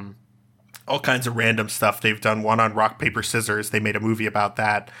 all kinds of random stuff. They've done one on rock, paper, scissors. They made a movie about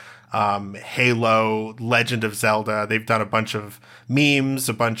that. Halo, Legend of Zelda. They've done a bunch of memes,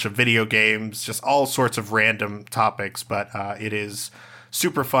 a bunch of video games, just all sorts of random topics. But it is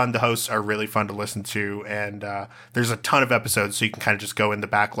super fun. The hosts are really fun to listen to. And there's a ton of episodes, so you can kind of just go in the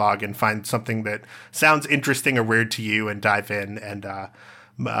backlog and find something that sounds interesting or weird to you and dive in. And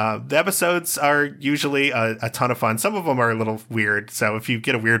the episodes are usually a ton of fun. Some of them are a little weird, so if you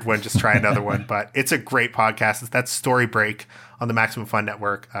get a weird one, just try another one. But it's a great podcast. That's Story Break on the Maximum Fun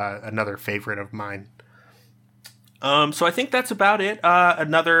Network, another favorite of mine. So I think that's about it.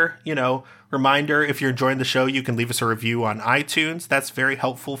 Another, reminder, if you're enjoying the show, you can leave us a review on iTunes. That's very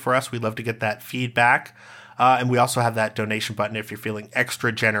helpful for us. We'd love to get that feedback. And we also have that donation button if you're feeling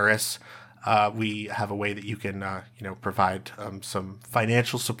extra generous. We have a way that you can, provide some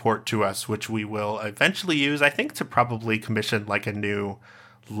financial support to us, which we will eventually use, I think, to probably commission like a new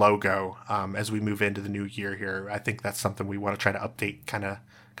logo as we move into the new year here. I think that's something we want to try to update kind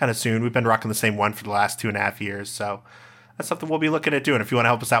of soon. We've been rocking the same one for the last 2.5 years, so that's something we'll be looking at doing. If you want to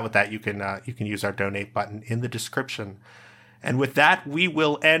help us out with that, you can use our donate button in the description. And with that, we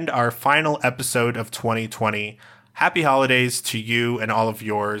will end our final episode of 2020. Happy holidays to you and all of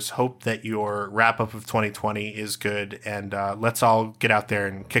yours. Hope that your wrap-up of 2020 is good, and let's all get out there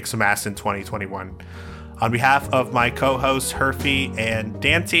and kick some ass in 2021. On behalf of my co-hosts, Herfy and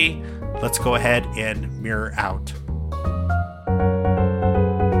Dante, let's go ahead and mirror out.